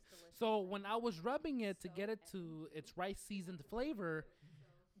 right? So when I was rubbing it to get it to its right seasoned flavor,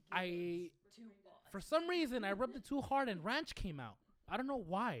 for some reason, I rubbed it too hard and ranch came out. I don't know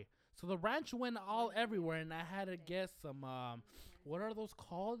why. So the ranch went all everywhere, and I had to get some, what are those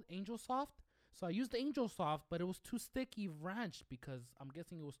called? Angel Soft? So I used Angel Soft, but it was too sticky ranch because I'm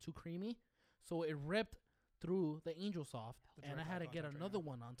guessing it was too creamy. So it ripped through the Angel Soft, The and I direct had eye to get contact right another now.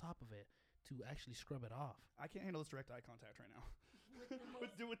 one on top of it to actually scrub it off. I can't handle this direct eye contact right now.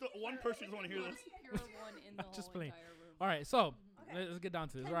 with the one person who doesn't want to hear this. Pure one in the I'm just whole playing. entire room. All right, so Okay. let's get down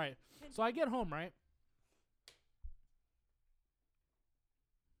to this. All right, so I get home, right?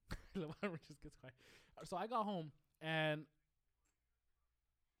 Whatever just gets quiet. So I got home and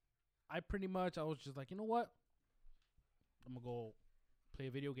I was just like, you know what? I'm gonna go play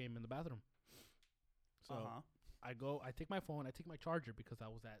a video game in the bathroom. So I take my phone, I take my charger because I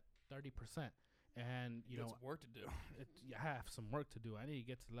was at 30%, and you Got know some work to do. I have some work to do. I need to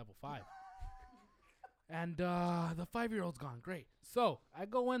get to level 5. And the 5-year-old's gone. Great. So I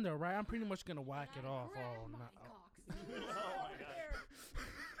go in there, right? I'm pretty much gonna whack it off. Oh no.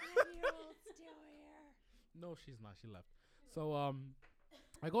 No, she's not. She left. So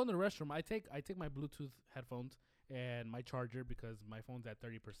I go in the restroom. I take my Bluetooth headphones and my charger because my phone's at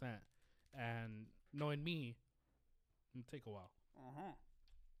 30%. And knowing me, it'll take a while.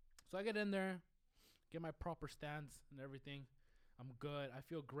 So I get in there, get my proper stance and everything. I'm good. I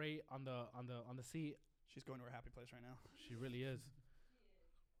feel great on the seat. She's going to her happy place right now. She really is.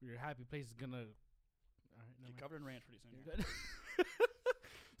 Your happy place is gonna. All right, never She's mind. covered in ranch pretty soon. You're good.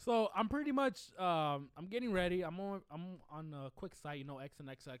 So I'm pretty much I'm getting ready. I'm on a quick site, you know, X and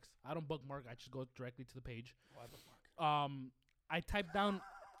XX. I don't bookmark. I just go directly to the page. Oh, I bookmark. I typed down.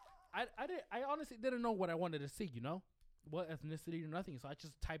 I honestly didn't know what I wanted to see. You know, what ethnicity or nothing. So I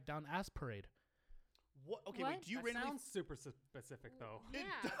just typed down ass parade. What? Okay, What? wait. Do you That randomly? sounds super specific though. It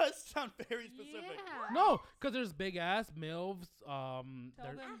Yeah. does sound very specific. Yeah. No, because there's big ass milfs. Tell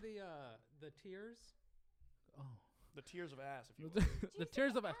there- them the tiers. Oh, The tears of ass, if you will. the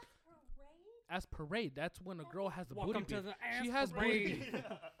tears of ass parade. That's when a girl has a booty Welcome to beat. the ass She has parade. booty beat.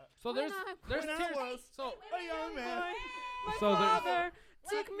 So there's When I tiers. was So a young man. My So there's- father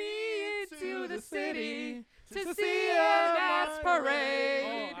took me into the city to see a a dance dance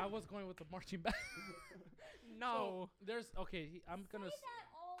parade. I was going with the marching band. No. So there's I'm gonna Say that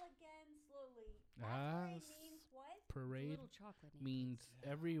all again slowly. Ass Means what? parade Little chocolate means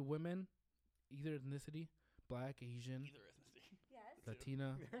every woman, either ethnicity, black, Asian, Either ethnicity. Yes.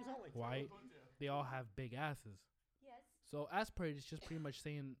 Latina, There's only white, they all have big asses. Yes. So ass parade is just pretty much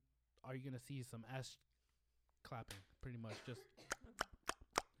saying, are you gonna see some ass clapping? Pretty much just.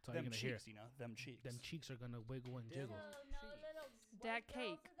 That's all you're Them gonna hear. cheeks, you know. Them cheeks. Them cheeks are gonna wiggle and So jiggle. no little That white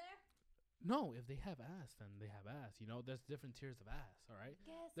girls cake. are there? No, if they have ass, then they have ass. You know, there's different tiers of ass. All right.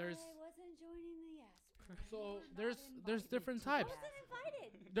 Guess There's- I wasn't joining the ass parade. So Not there's invited different to types. the ass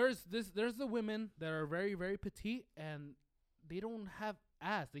parade. There's the women that are very very petite and they don't have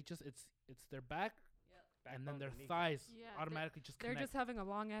ass. They just it's their back and then their thighs Yeah, automatically just They're connect. just having a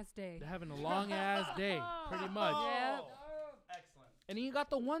long ass day. They're having a long ass day, pretty much. Yeah. Excellent. And then you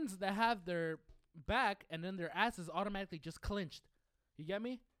got the ones that have their back and then their ass is automatically just clenched. You get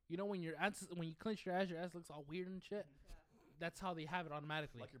me? You know when when you clench your ass looks all weird and shit. That's how they have it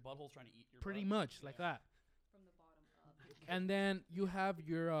automatically. Like your butthole's trying to eat your Pretty butt. much like that. from the bottom up. And then you have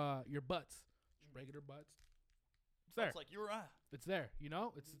your butts, just regular butts. It's there. It's like your eye. It's there. You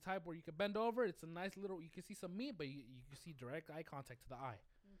know, it's the type where you can bend over. It's a nice little. You can see some meat, but you can see direct eye contact to the eye.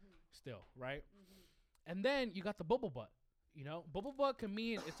 Still, right? And then you got the bubble butt. You know, bubble butt can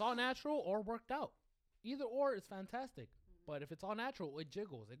mean it's all natural or worked out. Either or is fantastic. But if it's all natural, it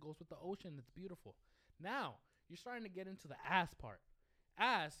jiggles. It goes with the ocean. It's beautiful. Now you're starting to get into the ass part.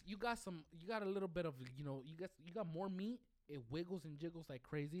 Ass, you got a little bit of, you know, you got more meat. It wiggles and jiggles like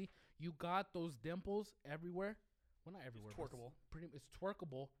crazy. You got those dimples everywhere. Well, not everywhere. but twerkable. It's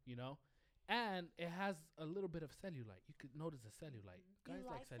twerkable, you know. And it has a little bit of cellulite. You could notice the cellulite. You Guys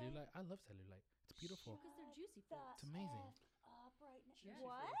like like that? cellulite. I love cellulite. It's beautiful. Because they're juicy The fruits. It's amazing. F up right now. Juicy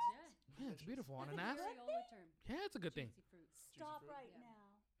What? fruits, yeah. Yeah, it's beautiful on That's an a ass. good Very old term. Yeah, it's a good thing. Juicy fruits. Stop fruit? right Yeah. now.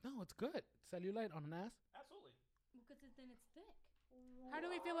 No, it's good. Cellulite on an ass. Absolutely. Because then it's thick. How do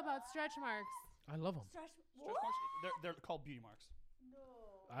we feel about stretch marks? I love them. Stretch. Stretch marks, they're called beauty marks.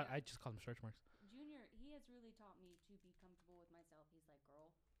 No. I just call them stretch marks. Junior, he has really taught me to be comfortable with myself. He's like,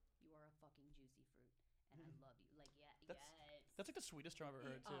 girl, you are a fucking juicy fruit. And I love you. Like, yeah, That's- yes. That's like the sweetest term I've ever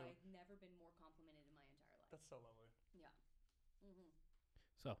heard too. I've never been more complimented in my entire life. That's so lovely. Yeah. Mm-hmm.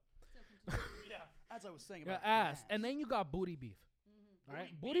 So, So continue. Yeah. As I was saying yeah, about ass. And then you got booty beef. Mm-hmm. All right?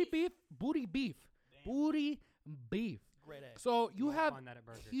 Booty Booty beef. Booty beef. Damn. Booty beef. Great A. So you won't have find that at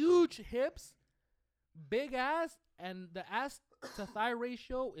Burger King. huge hips, big ass, and the ass to thigh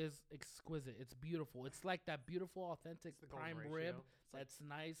ratio is exquisite. It's beautiful. It's like that beautiful, authentic the golden prime ratio. rib It's that's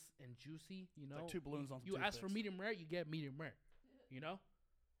nice and juicy. You It's know, like two balloons on some you ask for toothpicks. medium rare, you get medium rare. You know,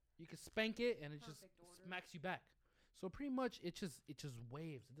 you can spank it and it just Perfect order. smacks you back. So pretty much it just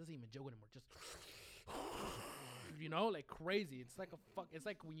waves. It doesn't even jiggle anymore. Just you know, like crazy. It's like a fuck. It's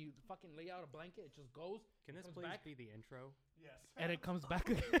like when you fucking lay out a blanket, it just goes. Can this comes please back. be the intro? Yes. And it comes back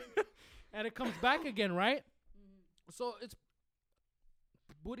again. And it comes back again, right? Mm-hmm. So it's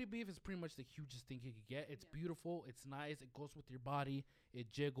booty beef is pretty much the hugest thing you could get. It's Yeah. beautiful. It's nice. It goes with your body.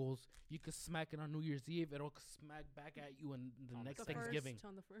 It jiggles. You could smack it on New Year's Eve. It'll smack back at you on the On the next The second. Thanksgiving. first,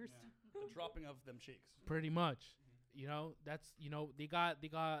 on the first. Yeah. The dropping of them cheeks. Pretty much. You know, that's they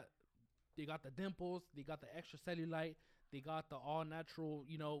got the dimples. They got the extra cellulite. They got the all natural.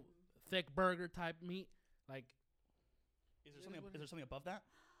 Thick burger type meat. Like, Is there something above that?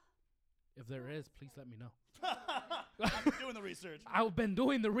 if there is, please let me know. I'm doing the research. I've been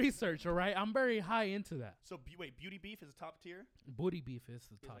doing the research. All right, I'm very high into that. So wait, beauty beef is the top tier. Booty beef is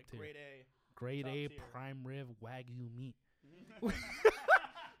the Is top like tier. grade A. Grade top A tier. prime rib wagyu meat.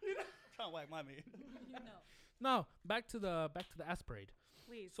 Trying to whack my meat. You know. No, back to the Asparade.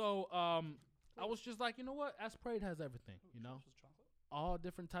 Please. So I was just like, you know what? Asparade has everything. You know, This is chocolate. all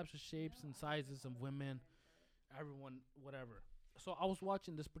different types of shapes and sizes of women, everyone, whatever. So I was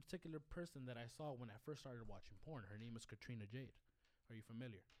watching this particular person that I saw when I first started watching porn. Her name is Katrina Jade. Are you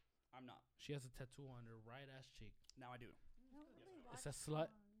familiar? I'm not. She has a tattoo on her right ass cheek. Now I do. It says slut.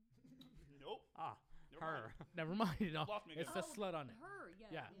 Nope. Ah, Never mind. her. Never mind. Lost me It again. says slut on it. Her, yeah.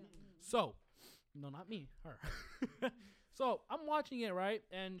 Yeah. Mm-hmm. So, no, not me, her. So I'm watching it, right?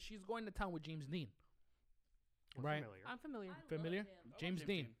 And she's going to town with James Dean. We're Right. familiar. I'm familiar. I Familiar? love him. James James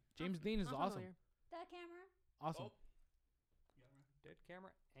Dean. Dean. James Dean is I'm awesome. familiar. That camera. Awesome. Oh. Dead camera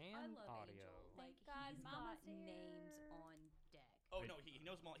I and love audio. Angel. Like, Thank God he's Mama's got names here. on deck. Oh no, he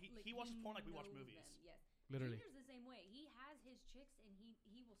knows them all. He watches porn like we watch knows movies. them, Yes. Literally. Junior's the same way. He has his chicks and he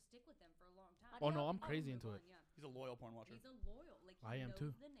will stick with them for a long time. Oh no, I'm He'll crazy move into on, it. Yeah. He's a loyal porn watcher. He's a loyal. Like he I am knows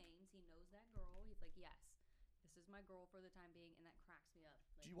too. the names. He knows that girl. He's like, yes, this is my girl for the time being, and that cracks me up.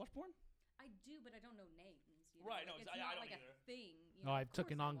 Like, Do you watch porn? I do, but I don't know names. You know? Right, Like, no, it's I not don't like either. a thing. You No, know, I've of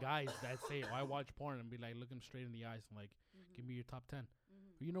taken course on I guys that say, "Oh, I watch porn," and be like, look them straight in the eyes and like, Mhm. give me your top 10.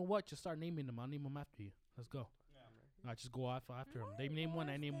 Mhm. You know what? Just start naming them. I'll name them after you. Let's go. Yeah. I just go off after them. They name one,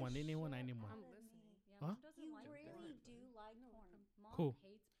 I name one. They name one, I name one. I'm Out of listening. me. Yeah, Huh? Mom doesn't You like really porn. do like No, porn. Mom Cool.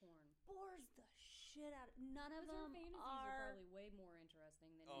 hates porn. Bores the shit out of. None of Because her them fantasies are are. probably way more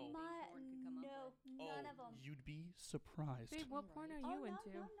interesting than Oh. anything My porn could come no, up with. none of them. You'd be surprised. Babe, what porn are Right. you Oh no, into?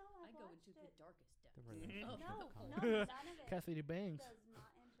 no, no! I I've go watched into the it. darkest depths. The Mhm. relationship No, of no, porn. none of it Cassidy Bangs, does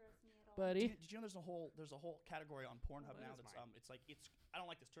not interest me at all. buddy. Did you know there's a whole category on Pornhub that now is that's mine. it's like it's I don't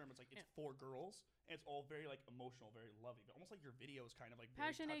like this term. It's like it's for girls and it's all very like emotional, very lovey, but almost like your video is kind of like very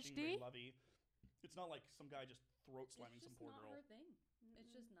Passion touching, HD? very lovey. It's not like some guy just throat slamming It's some just poor not girl. her thing. It's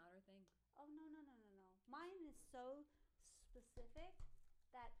Mm-mm. just not her thing. Oh no, no, no, no, no! Mine is so specific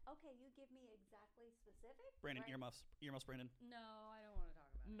that okay, you give me exactly specific. Brandon, right? earmuffs, Brandon. No, I don't want to talk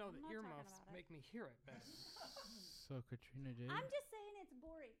about it. No, I'm the not talking earmuffs about it. make me hear it better. So Katrina Jade. I'm just saying it's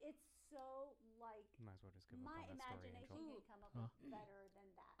boring. It's so like Might as well just give up my on that story, imagination Angel. can come up Huh? with better than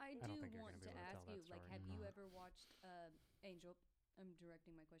that. I It's do don't think you're want gonna be to able to ask tell you, that like, story. have you No. ever watched Angel? I'm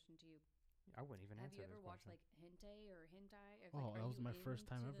directing my question to you. I wouldn't even Have answer you ever this watched question. like hentai or hentai? If, Oh, like, that are was you my first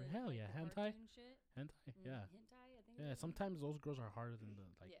time into ever. the, Hell like, yeah, the hentai? cartoon Shit? Hentai, yeah. Hentai, I think. Yeah, sometimes those girls are harder than the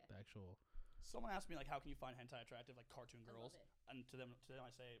Yeah. the actual. Someone asked me like, how can you find hentai attractive, like cartoon I girls? love it. And to them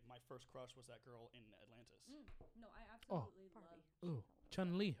I say my first crush was that girl in Atlantis. No, I Oh. absolutely love. Barbie. Ooh,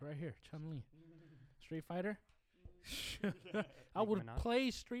 Chun Li right here. Chun Li, Street Fighter. Mm, I would Minaj?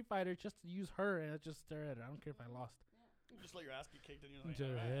 play Street Fighter just to use her and I'd just stare at her. I don't care if I lost. Just let your ass get kicked and you're like,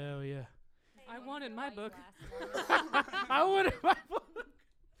 Dude, "Alright." hell yeah. Hey, I look, won in my book. I would have.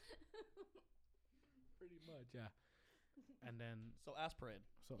 Pretty much, yeah. And then So Asparade.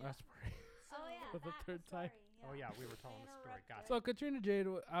 so Yeah. Asparade. Oh yeah. For the that third time. story, Oh yeah, we were telling the story. Got So Katrina Jade,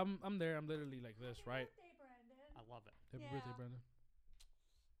 I'm there. I'm literally like this, right? Happy birthday, Brandon. I love it. Happy Yeah. birthday, Brandon.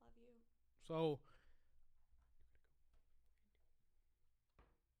 Love you. So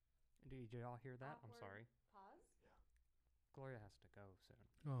Did y'all hear that? I'm Awkward sorry. Pause. Gloria has to go soon.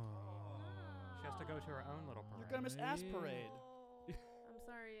 oh, She has to go to her own little You're parade. gonna miss ass parade. I'm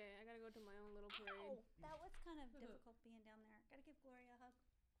sorry. I gotta go to my own little parade. Ow, that was kind of difficult being down there. Gotta give Gloria a hug.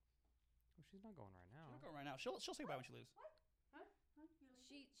 Oh, she's not going right now. She'll go right now. She'll say bye when she leaves. Huh? You're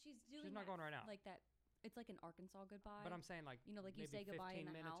leaving? She's doing She's not that, going right now. like that. It's like an Arkansas goodbye. But I'm saying like you know, like you maybe say goodbye 15 in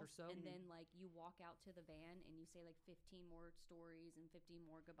the minutes house, or so. and then like you walk out to the van and you say like 15 more stories and 15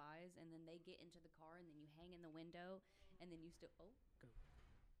 more goodbyes, and then they get into the car and then you hang in the window, and then you still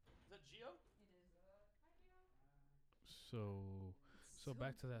Is that Gio? So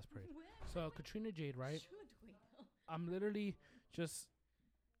back to that parade. So Katrina Jade, right? Should we? I'm literally just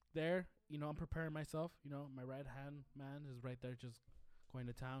there. You know, I'm preparing myself. You know, my right hand man is right there, just going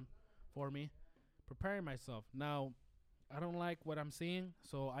to town for me, preparing myself. Now, I don't like what I'm seeing,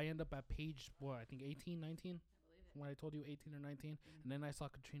 so I end up at page I think 18, 19. When I told you 18 or 19, and then I saw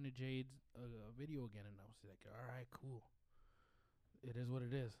Katrina Jade's video again, and I was like, all right, cool. It is what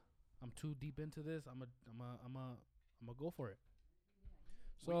it is. I'm too deep into this. I'm a go for it.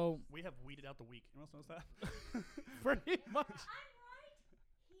 So We have weeded out the week. Anyone else knows that? pretty much. I'm right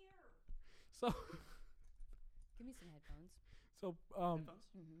here. So Give me some headphones. so Headphones?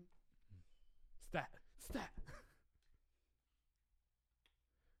 Mm-hmm. stat.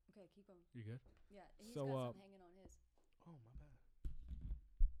 Okay, keep going. You good? Yeah, and he's So, got some hanging on his. Oh my bad.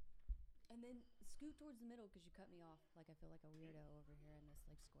 And then scoot towards the middle because you cut me off. Like I feel like a weirdo over here in this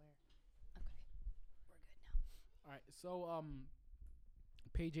like square. Okay, we're good now. All right. So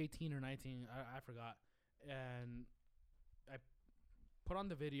page 18 or 19, I forgot, and I put on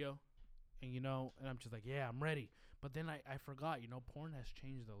the video, and and I'm just like, yeah, I'm ready. But then I forgot. Porn has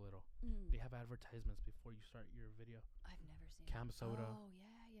changed a little. They have advertisements before you start your video. I've never seen Cam that. Soda.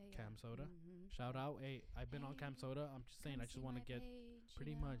 Oh yeah. Cam Soda. Mm-hmm. Shout out. Hey, I've been on Cam Hey, Soda. I'm just saying, I just want to get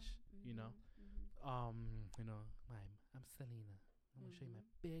pretty much, Mm-hmm. I'm Selena. I want to show you my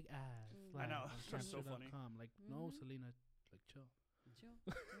big ass. Mhm. I know. on That's so Camster.com. funny. Like, no, Mhm. Selena, like, chill. Chill.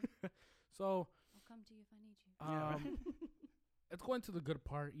 So, I'll come to you if I need you. Yeah, right. it's going to the good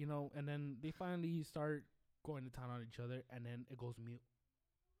part, and then they finally start going to town on each other, and then it goes mute.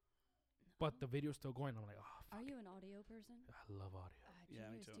 But the video's still going. I'm like, oh, fuck. Are you an audio person? I love audio.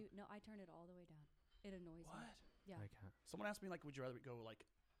 Yeah, me genius, too. dude. No, I turn it all the way down. It annoys me. What? Yeah. I can't. Someone asked me, like, would you rather go, like,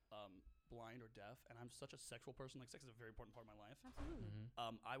 blind or deaf? And I'm such a sexual person. Like, sex is a very important part of my life. Absolutely.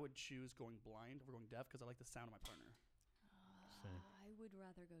 Mm-hmm. I would choose going blind over going deaf because I like the sound of my partner. Same. I would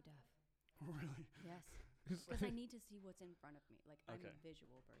rather go deaf. Really? Yes. Because I need to see what's in front of me. Like I'm Okay. a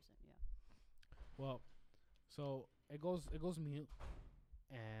visual person. Yeah. Well, so it goes mute,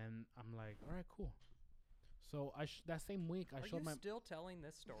 and I'm like, all right, cool. So that same week I Are showed you my still telling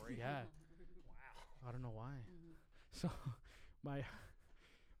this story? yeah. Wow. I don't know why. Mhm. So my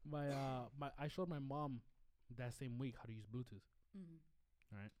I showed my mom that same week how to use Bluetooth. Mhm.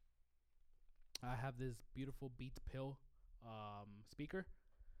 Right. I have this beautiful Beats Pill speaker.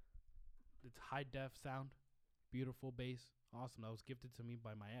 It's high def sound, beautiful bass, awesome. That was gifted to me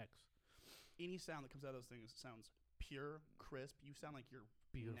by my ex. Any sound that comes out of those things sounds pure, crisp. You sound like you're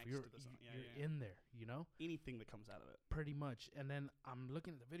Beautiful. next You're, to the sound. Yeah, you're yeah. in there, Anything that comes out of it. pretty much. And then I'm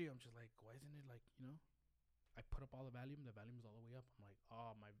looking at the video. I'm just like, why isn't it like, I put up all the volume. The volume's all the way up. I'm like,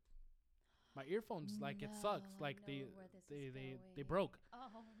 oh, my earphones, like, it sucks. No, Like, I they know where this is they going. broke.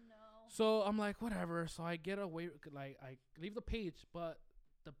 Oh no. So I'm like, whatever. So I get away, like, I leave the page, but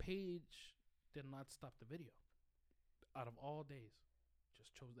the page did not stop the video. Out of all days,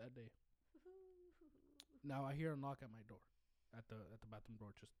 just chose that day. Now I hear a knock at my door, at the bathroom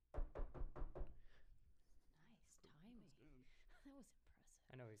door. Just Nice timing. That was impressive.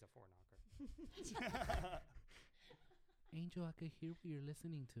 I know he's a four knocker, Angel, I can hear what you're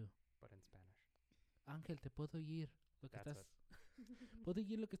listening to. but in Spanish. Ángel, te puedo oír lo que That's estás. Puedo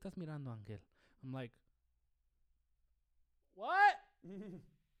oír lo que estás mirando, Ángel. I'm like, what?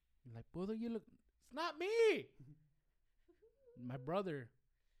 I'm like, puedo oír lo. It's not me. My brother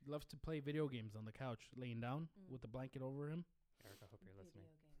loves to play video games on the couch, laying down with a blanket over him, Eric, I hope you're listening.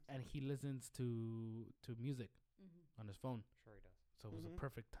 Video games. and he listens to music Mhm. on his phone. Sure he does. So it was Mhm. a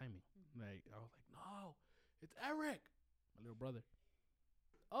perfect timing. Like, I was like, no, it's Eric, my little brother.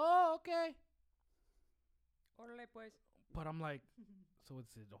 Oh, okay. Orale pues. But I'm like, so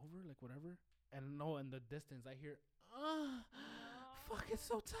is it over? Like, whatever. And no, in the distance, I hear, fuck, it's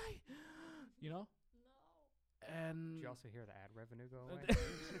so tight. You know? No. And Did you also hear the ad revenue go away?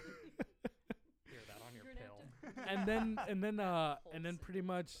 and then pretty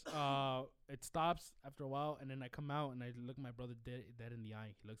much it stops after a while, and then I come out and I look my brother dead in the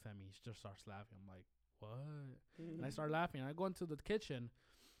eye. He looks at me. He just starts laughing. I'm like, what? And I start laughing. I go into the kitchen.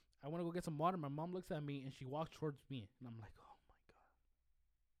 I want to go get some water. My mom looks at me and she walks towards me, and I'm like, oh my god.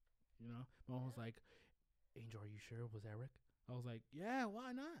 You know, my mom was like, Angel, are you sure it was Eric? I was like, yeah,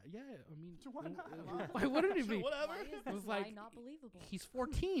 why not? Yeah, I mean, Why not? why wouldn't it be? Whatever. Why is I was this lie like, not believable? He's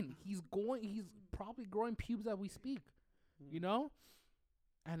 14. He's probably growing pubes as we speak, you know?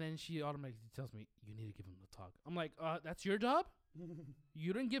 And then she automatically tells me, you need to give him the talk. I'm like, that's your job?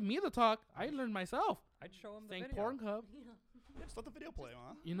 You didn't give me the talk. I learned myself. I'd show him the Thank video. Pornhub, Yeah, just let the video play,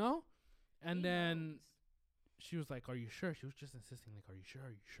 huh? you know? And He then knows. she was like, are you sure? She was just insisting, like, are you sure? Are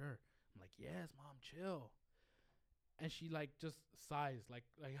you sure? I'm like, yes, Mom, chill. And she like just sighs, like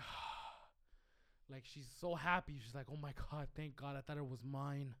like she's so happy. She's like, oh my god, thank God. I thought it was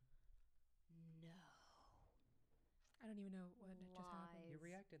mine. No. I don't even know what just happened. You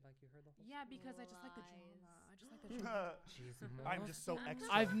reacted like you heard the whole. Yeah, because I just like the drama. Lies. I just like the drama. Jeez, I'm just so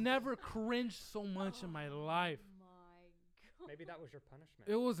extra. I've never cringed so much in my life. My God. Maybe that was your punishment.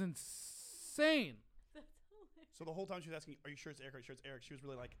 It was insane. That's hilarious. So the whole time she was asking, "Are you sure it's Eric? Are you sure it's Eric?" She was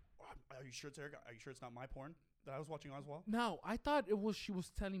really like, "Are you sure it's Eric? Are you sure it's not my porn that I was watching as well?" No, I thought it was. She was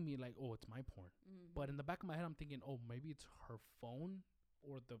telling me like, "Oh, it's my porn," Mhm. but in the back of my head, I'm thinking, "Oh, maybe it's her phone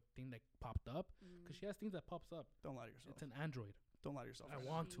or the thing that popped up," because she has things that pops up. Don't lie to yourself. It's an Android. Don't lie to yourself. I right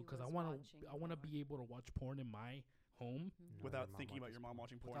want She to, because I was want watching to. I want to porn. be able to watch porn in my home Mhm. now. Without thinking about your mom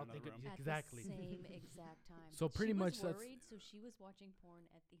watching porn in Without another room. thinking- At exactly. the same exact time. So pretty she much was that's- worried, so she was watching porn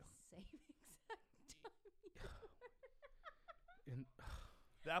at the same exact time. And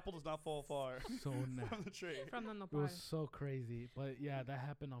The apple does not fall far so now. from the tree. From the It was so crazy, but yeah, that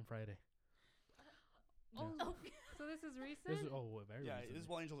happened on Friday. Oh, Oh. so this is recent? This is, very Yeah, recently. this is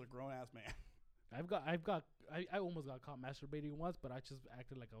why Angel's a grown ass man. I almost got caught masturbating once, but I just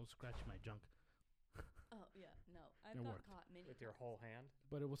acted like I was scratching my junk. Oh yeah, no, I've It got worked. caught many With your times. whole hand.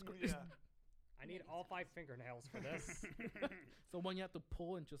 But it was Yeah. I need Many all 5 times. fingernails for this. so when you have to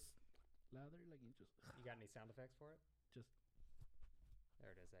pull and just lather, like you just You got any sound effects for it? Just-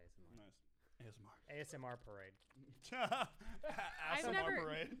 There it is, ASMR. Nice. ASMR. ASMR parade. ASMR never-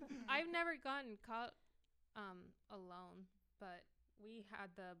 parade. I've never gotten caught alone, but we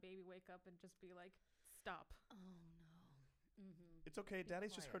had the baby wake up and just be like, "Stop." Oh no. Mm-hmm. It's okay.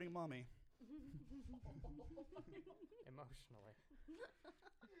 Daddy's just quiet. hurting mommy. Emotionally.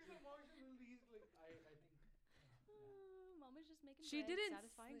 Mama's just making She bread, didn't.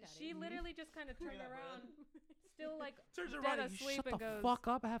 satisfying daddy. She literally just kind of turned that bread. around, still like turns dead around and asleep, shut and the goes, fuck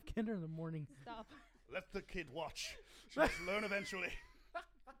up. I have kinder in the morning. "Stop." Let the kid watch. She'll learn eventually.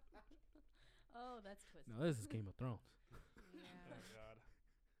 Oh, that's twisted. No, this is Game of Thrones. Yeah. Oh God.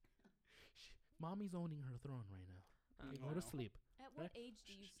 Mommy's owning her throne right now. You go to Wow. sleep. At what Right. age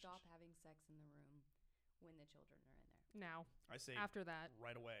do you stop having sex in the room when the children are in there? Now, I say after that,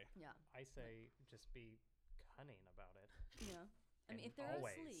 right away. Yeah. I say just be cunning about it. Yeah. I mean, And if they're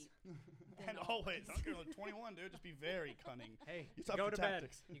always. asleep, then And always, I don't care, like 21, dude. Just be very cunning. Hey, You stop go your to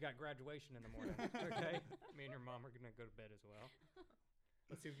tactics. bed. You got graduation in the morning. Okay? Me and your mom are gonna go to bed as well.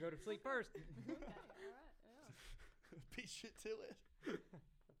 Let's see who go to sleep first. Okay, all right. Yeah. Beat shit to it.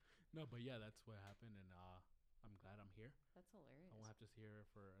 No, but yeah, that's what happened, and I'm glad I'm here. That's hilarious. I won't have to see her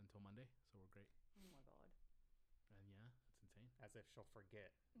for until Monday, so we're great. Oh my god. And yeah, it's insane. As if she'll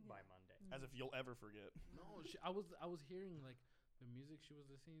forget by Monday. As if you'll ever forget. No, I was hearing like the music she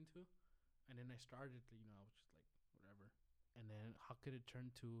was listening to, and then I started, I was just like whatever, and then how could it turn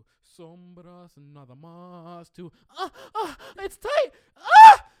to sombras nada más to it's tight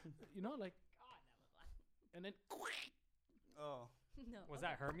like and then Oh. No. Was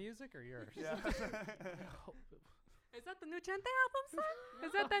that her music or yours? Yeah. is that the new Chente album, son?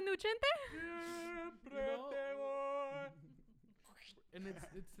 Is that the new Chente? And it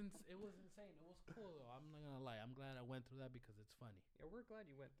was insane. It was cool though. I'm not gonna lie. I'm glad I went through that because it's funny. Yeah, we're glad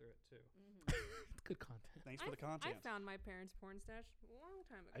you went through it too. Mm-hmm. It's good content. Thanks for the I content. found my parents' porn stash a long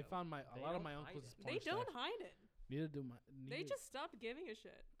time ago. I found a They lot of don't my hide uncles. it. They don't hide it. Neither do my. They neither- just stopped giving a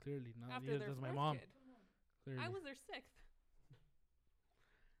shit clearly not. after Neither their does my fourth mom. kid. Clearly. I was their sixth.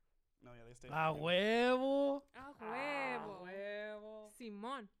 No, yeah, they stay. A huevo. A huevo. Huevo.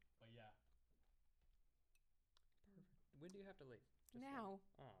 Simón. But yeah. When do you have to leave? Just Now.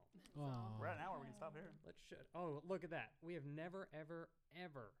 Oh. Oh. We're at an hour. We can stop here. Let's shut. Oh, look at that. We have never, ever,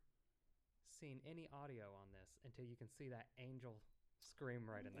 ever seen any audio on this until you can see that angel scream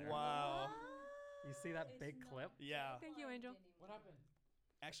right in there. Wow. You see that big clip? Yeah. Thank you, Angel. What happened?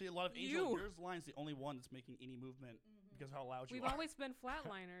 Actually, a lot of Angel, You. yours line's the only one that's making any movement because of how loud you We've are. always been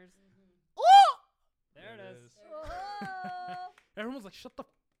flatliners. There it is. Oh. Everyone's like, shut the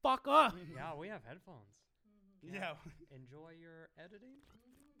fuck up. Yeah, we have headphones. Yeah. Enjoy your editing.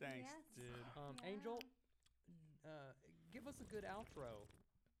 Thanks, Yes. dude. Yeah. Angel, give us a good outro.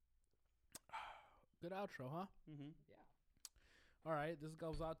 Good outro, huh? Mm-hmm. Yeah. All right, this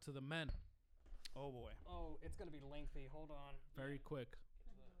goes out to the men. Oh boy. Oh, it's gonna be lengthy. Hold on. Very quick.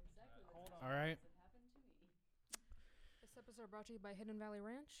 Hold All right. This episode brought to you by Hidden Valley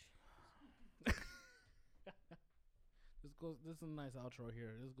Ranch. This is a nice outro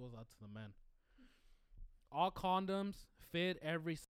here. This goes out to the men. All condoms fit every